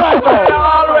 What's the right now? They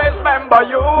always remember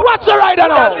you. What's the right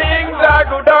now? The things are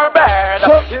good or bad.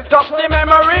 It's just the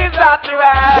memories that you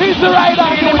have. He's the right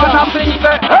The man now. of things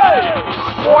say, hey,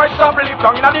 boy, stop live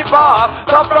down in the past.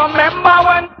 Stop remember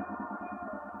when.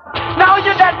 Now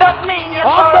you dead doesn't mean you're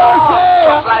Oh,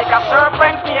 just like a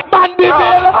serpent.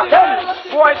 Mandeville.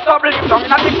 Boy, stop live down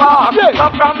in the past.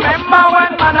 Stop remember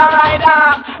when man a rider.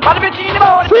 But if you see the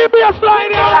boat, CBS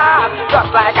line here.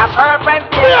 just like a serpent.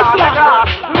 Yes,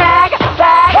 Meg,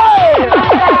 Hey!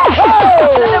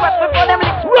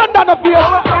 Run down the field.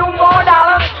 a few more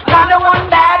dollars, got the one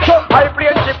that I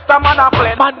play chips, I'm on a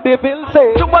plane. Mandeville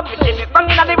say. Too much in the tongue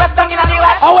in the west, tongue in the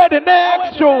west. Oh, where the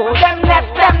next show? Them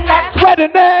next, Where the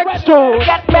next show?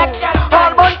 get back,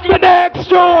 all bunch The next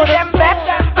show. them back,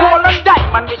 gold and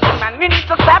diamond, we man, we need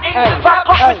to step. Back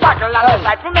up the tackle on the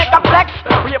side, we make a flex.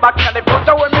 We back in the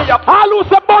future with me up. I lose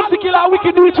a bounty killer, we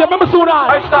can do it, remember soon on.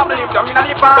 I stop live down in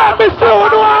the past. Remember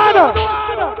soon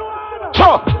on.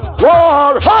 Chop.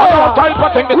 War. Fire. Type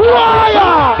of thing.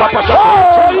 Fire.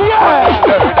 Oh,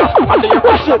 yeah. And the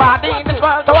push body in this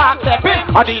world to accept it.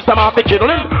 And these some of the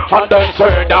killing. And then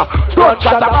said, don't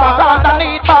shut up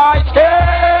underneath my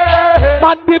skin.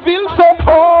 Mandeville said,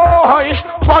 oh,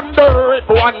 wonder if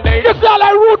one day. You see all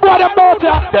I rude boy them out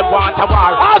there. Them want a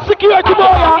war. I'll security boy.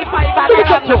 Look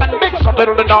at you. Mix up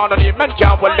little on the men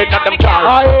can't well in them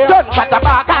cars. Don't shut up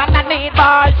underneath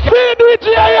my skin. See the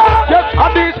DJ, yes,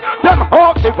 and these, them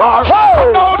hawks if are.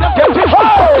 Oh, no, them get it.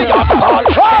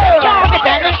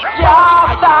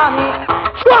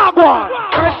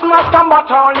 Christmas come but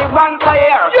only once a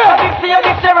year. Yeah.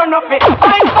 This year enough it. I'm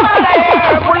tired of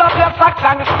here. Pull up your socks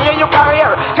and steer your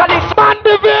career. Cause it's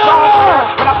Mandeville.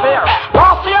 fair.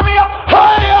 Now steer me up.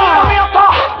 Fire. Me up.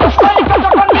 Stay got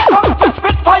your condition.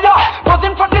 Spit fire. Was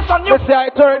in for this on you. Let's say I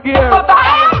third gear.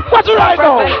 What's the right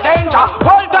now? Danger.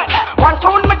 Hold on. One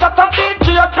tune me just a DJ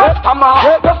customer.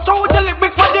 Just to the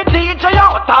lyrics with the DJ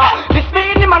out. This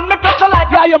meaning man me pressure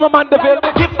like. Yeah, you're my Mandeville.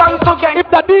 Give thanks again. If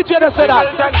the DJ that said that,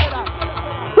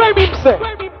 blame him say.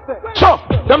 So,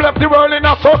 them left the world in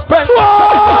a suspense.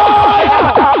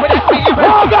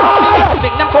 Oh God!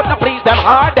 Sing them could not please them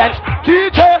hard dance.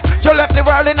 DJ, you left the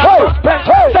world in a suspense.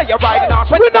 Say you're riding off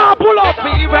with now pull up.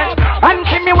 And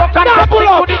see me walk and Now pull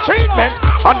up. to the treatment.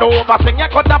 I know my thing you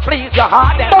could not please your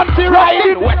hard dance. Bumpy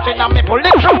riding. Wetting on me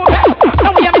pulling through.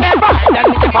 Now we have never had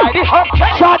and we fight it up.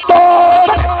 Shot boy.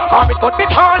 Or it could be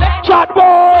Charlie. Shot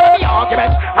boy. The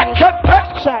argument and get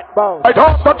back. Shot boy. I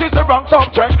don't that is the wrong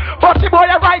subject. But the boy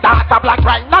I ride out a black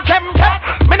ride, not them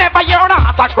me never hear an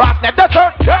ass a grass net the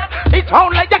church. It's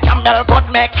only the camel could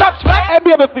make such flex. Hey,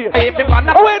 baby feel. If you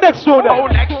wanna Oh, wait next to go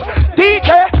them. next. DJ,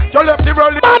 you left the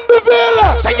world in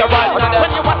Mandeville. say you're right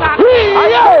when you want that.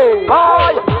 Hey.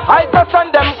 Boy, I just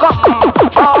send them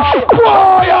come.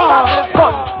 Boy.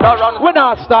 Run. We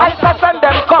not I stop. just send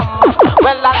them come.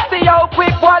 Well, I see how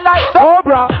quick one I say. Oh,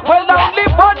 bro. Well, only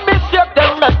one mistake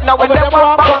them make. Now when they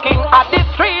walk walking at the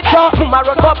street,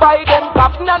 tomorrow go by them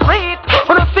coffin and read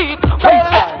for the seat.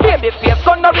 Well, baby face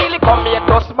gonna really come here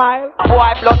to smile.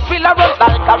 Boy, blood fill a run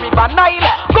like a river Nile.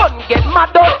 Gun get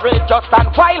mad out, rage just and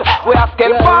while. We have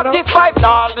scale 45,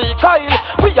 now the coil.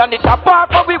 We on it apart,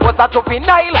 but we was a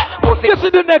juvenile. This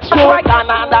is the next show. Right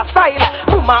another style.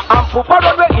 Puma and Poopa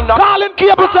run way in a Calling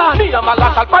Cableton. me and my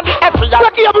local pan the area.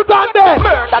 The Cableton there.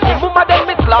 Murder the mama them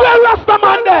miss love. Where Rasta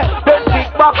man there? Then big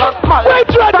back and smile. Wait,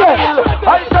 right there.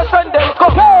 I just send them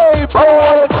come. Hey,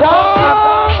 boy,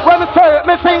 Tom. When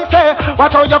me sing say,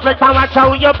 watch how you flex and watch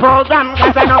how you program.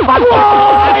 Cause I know fast.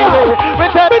 We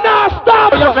say, we not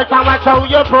stop. You flex and watch how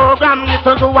you program.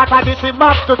 Listen to what I did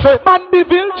back to say.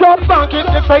 Mandeville jump. Funk it,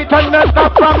 the Satan and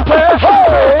stop from play.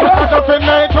 Hey, because of the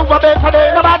night you were better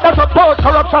than nobody support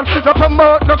corruption. To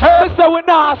promote no case. So we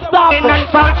not stop. In and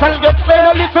fall shall get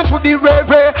fair. Listen to the ray,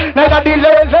 neither the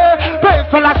lazy. Pray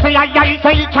for I say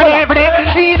each and every day.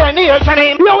 Need a nation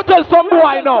name. You tell some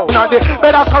boy now. You know the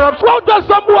better corruption. You tell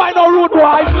some boy now, rude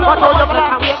boy. What all you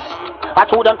I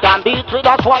told them can beat me,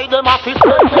 that's why them have to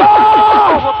stay. Yo!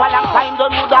 Over for a long time,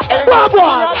 them knew that Come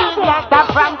on! Stop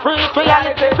from free to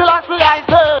reality. Philosophy I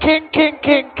say. King.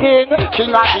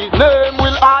 King of his name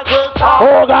will always talk.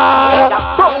 Oh God!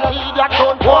 Don't see that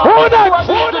don't walk. Who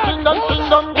next? The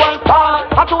kingdom go and fall.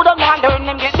 I told them and learn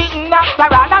them get beaten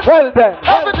after all.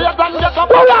 Mandeville then.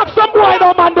 Don't have some boy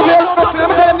no Mandeville. Let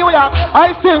me tell them New York.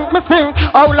 I sing, me sing.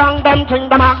 How long them sing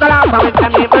the Magdala? How is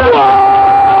them evil?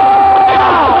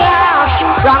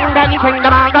 Long them sing the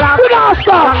Magdala. Long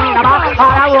the Magdala.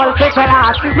 All I will take a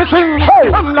lot. Me sing.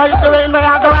 I'm like the rain where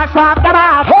I go and stop the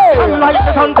bath. I'm like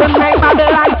the sun to make my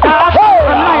daylight start.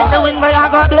 I'm like the wind where I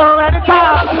go blow at the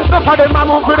top. So for them I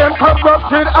move with them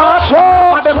corrupted heart.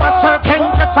 For them I certain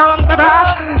to sound the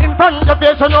bath. In front of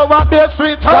you, so know what their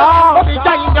streets are. Be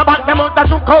dying about them out that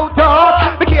you cold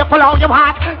up. Be careful how you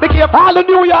walk. Be careful.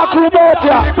 Hallelujah, crew boat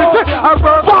ya.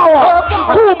 Power.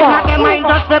 Kuma. Them mind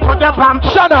just to put your pump.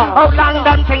 Shut up. How long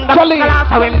them sing the glass.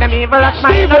 How in them evil as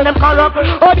mine and them corrupt.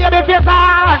 Oh, dear, be fierce.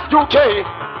 UK.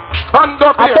 And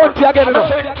up here. I don't see again.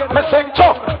 Me sing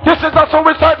so. This is a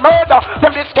suicide murder.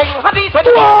 Them this king Addies.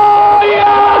 Oh,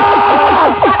 yeah.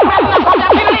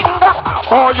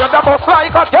 Oh, you're the boss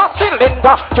like a gas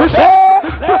cylinder. You say,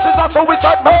 this is a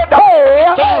suicide murder.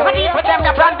 King Addies with them,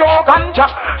 you brand new ganja.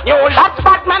 You last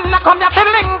Batman, come your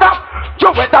cylinder.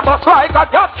 You with the boss like a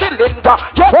gas cylinder.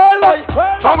 Yes,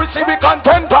 so we see we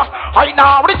contender. I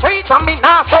now the streets and me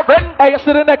now surrender. Hey, you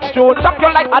see the next tune? And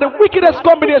the wickedest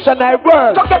combination I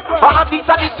ever.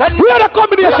 Hear the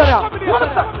combination now.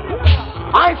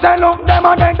 I say look them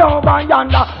and they don't buy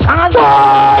yonder. And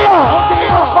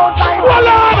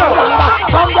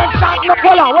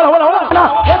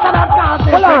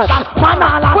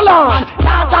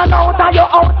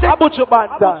I put your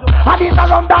band down. And these are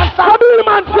rum dance. What do the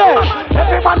man say?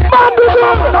 Everybody man do the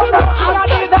lion.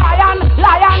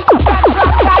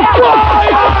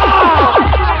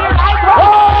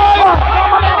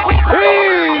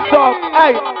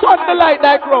 Hey, turn the light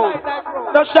that crowd.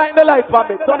 Now shine the light for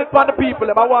me. Turn it for the people.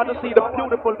 I want to see the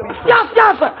beautiful people. Yes.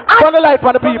 Turn the light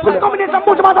for the people. And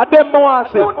them want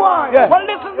to see. Yeah. Well,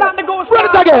 this is not the ghost. Run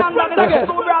it again.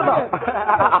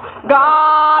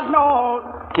 God knows.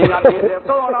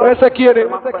 Where's the kid?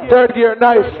 Third gear,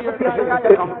 nice.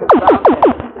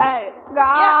 Hey,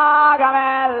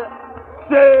 Gargamel.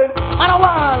 I don't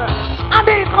want it.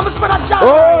 Addies, come and spend a job.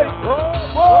 Boy.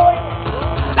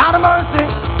 Lord of mercy,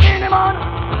 anyone.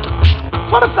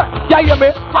 What is that? Yeah, you me.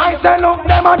 I say look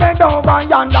them and they don't buy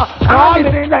yonder. I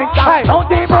see like that. Don't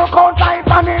people come type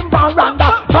and him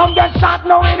veranda. Some get shot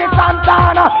now in the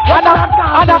Santana.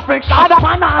 Other friction, other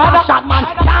shot man.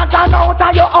 Can't I know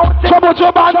that you're out there. Come on,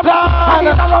 your band down. And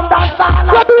it's around that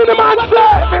side. What do the man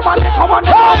say? Everybody come on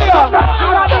the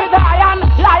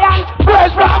lion.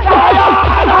 Praise from lion.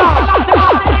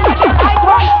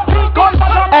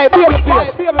 Hey, be a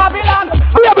face. Babylon.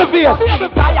 Be a face.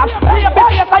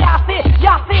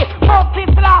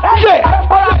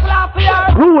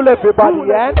 Yeah. Rule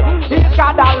everybody, eh? He's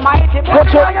God Almighty.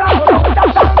 Watch out!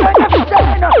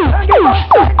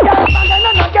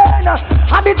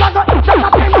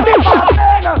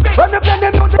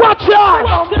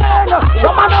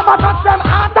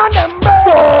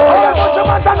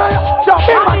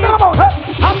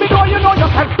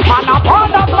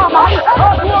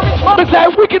 It's a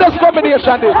wickedest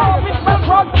combination.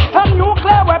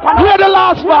 We're the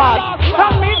last one.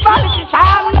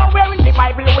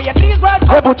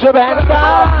 Hey, put your hands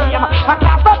down.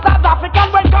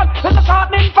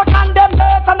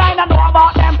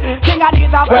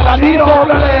 Well, I need all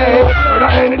the day.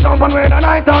 Any someone when the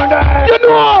night on day. You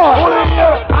know.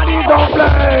 I need don't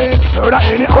play.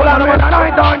 Any all on when the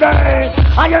night on day.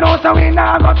 And you know so we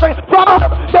now go say from up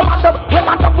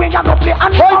we got to play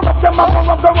and from up them up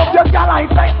your girl I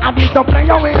say and this don't play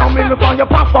your way on me look on your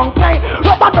pop on play.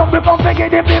 Rub up before figure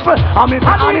the people. I mean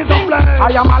I need don't play.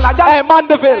 I am a hey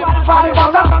Mandeville.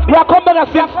 We are coming here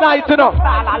since night you know.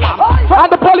 And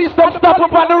the police don't stop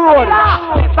up on the road.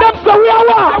 Them say we are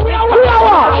what?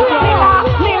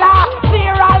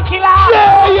 Serial killer.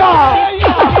 Yeah.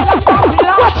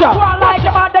 Watch out. Watch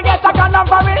it.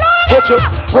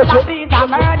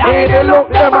 Hey, they look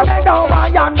them and they don't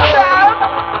want yonder.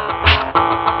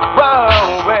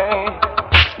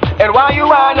 And why you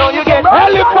are know you get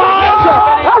elephant.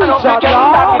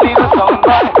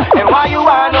 And why you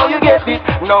are know you get it.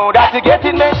 Know that you get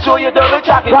it, make sure you double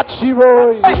check it.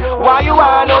 Why you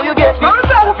are know you get it.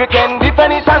 Hope you can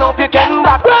defend it and hope you can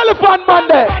back. Elephant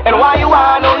Monday. And why you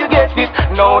are know you get it.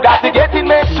 Know that you get it,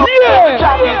 make sure you double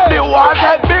check it. The war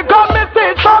that become me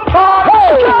see some far.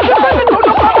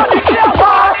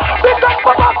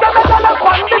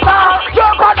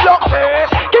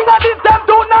 King Addies them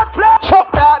do not play.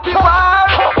 Chop that the war.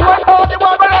 What all the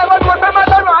war ever go them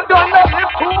and run don't make it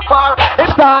too far.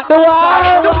 It's not the war.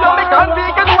 You know me can't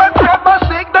think and when forever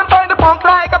sick then find the pump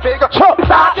like a pig. Chop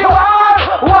that the war.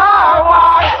 Why?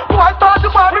 Why start the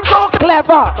war him so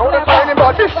clever? Don't find him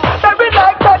but this. Then we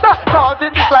like better. Cause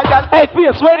it is like that. Hey,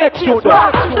 fierce, where next to tune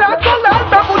there.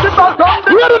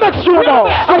 Hear the next tune now.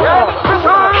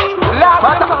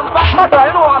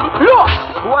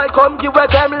 Why come give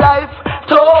them life?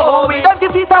 So we don't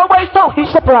give it away, so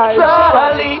he's surprised.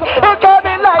 Surely, it can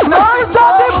be like noise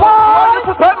on the wall.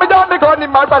 Put me down the gun in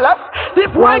my balance.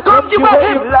 If why come give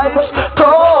him life?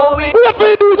 So we have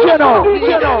to do it now.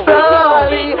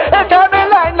 Surely, it can be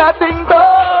like nothing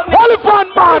but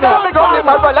elephant man. Down the gun in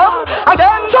my balance.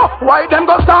 Again, so why them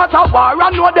go start a war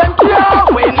and know them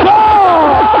can't win?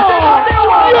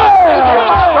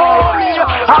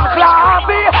 I'm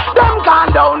sloppy. Them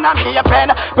gone down on me a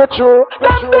pen. But true.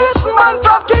 Them this man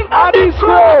fucking Addies.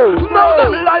 Now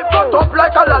them life cut up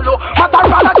like a lalo.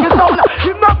 Matarala kiss down.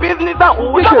 If no business and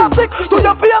who is a sick to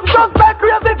your face just like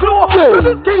crazy glue.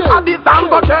 Addies and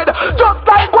got head just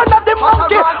like one of them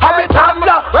monkey. I'm a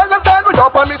tanda. When the time we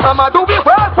up on me summer do we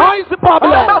work? Why is the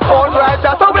problem? I'm a phone right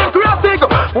there so we crazy.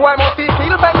 Why must he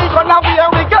kill when he gonna be a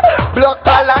wicked? Blood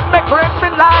talent make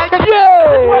crazy like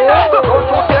yeah.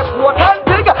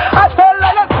 I tell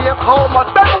like how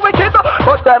much them wicked,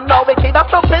 but them now wicked up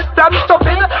to piss them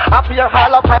stupid. I feel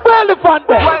hell up my elephant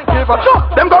there. So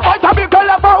them go fight a big girl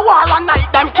for war and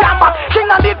night. Them camera sing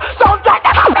and live sound like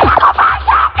them.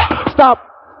 Stop.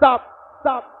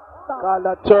 Call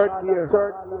that third gear.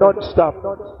 Don't stop.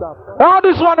 Now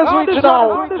this one is reaching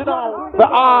out for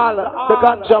all the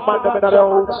ganja man them in the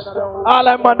house. All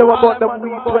I man them about them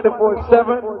weed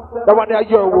 24/7. The one they are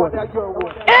your one.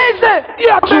 Easy.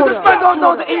 Yeah, true. I don't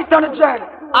know the eat on the journey.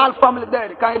 All family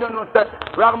dead. Cause you don't know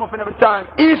that ragamuffin every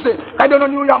time. Easy. I don't know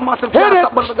New York massive. Hit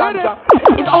it. But the ganja.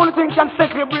 It's the only thing can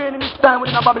stick your brain in this time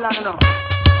within a Babylon, you know.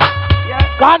 Yeah.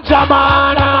 Ganja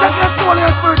man. That's the soul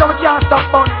and spirit of a can't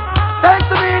stop burning. Thanks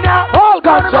to me now. All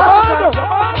ganja man.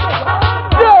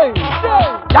 Yeah.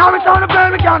 Now it's on the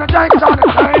burn, we gonna drink it on the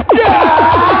train. Yeah.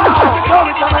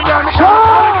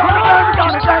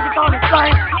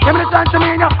 Give me the chance to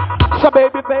me now. So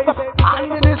baby.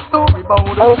 I'm in this story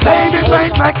boat. Baby,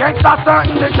 face my cakes are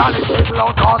certain the challenge people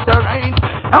out on the range.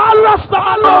 All Rasta,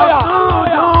 all lawyer.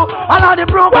 And all the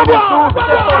broken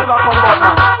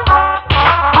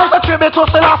I tribute to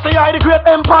Selassie, the great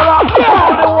emperor.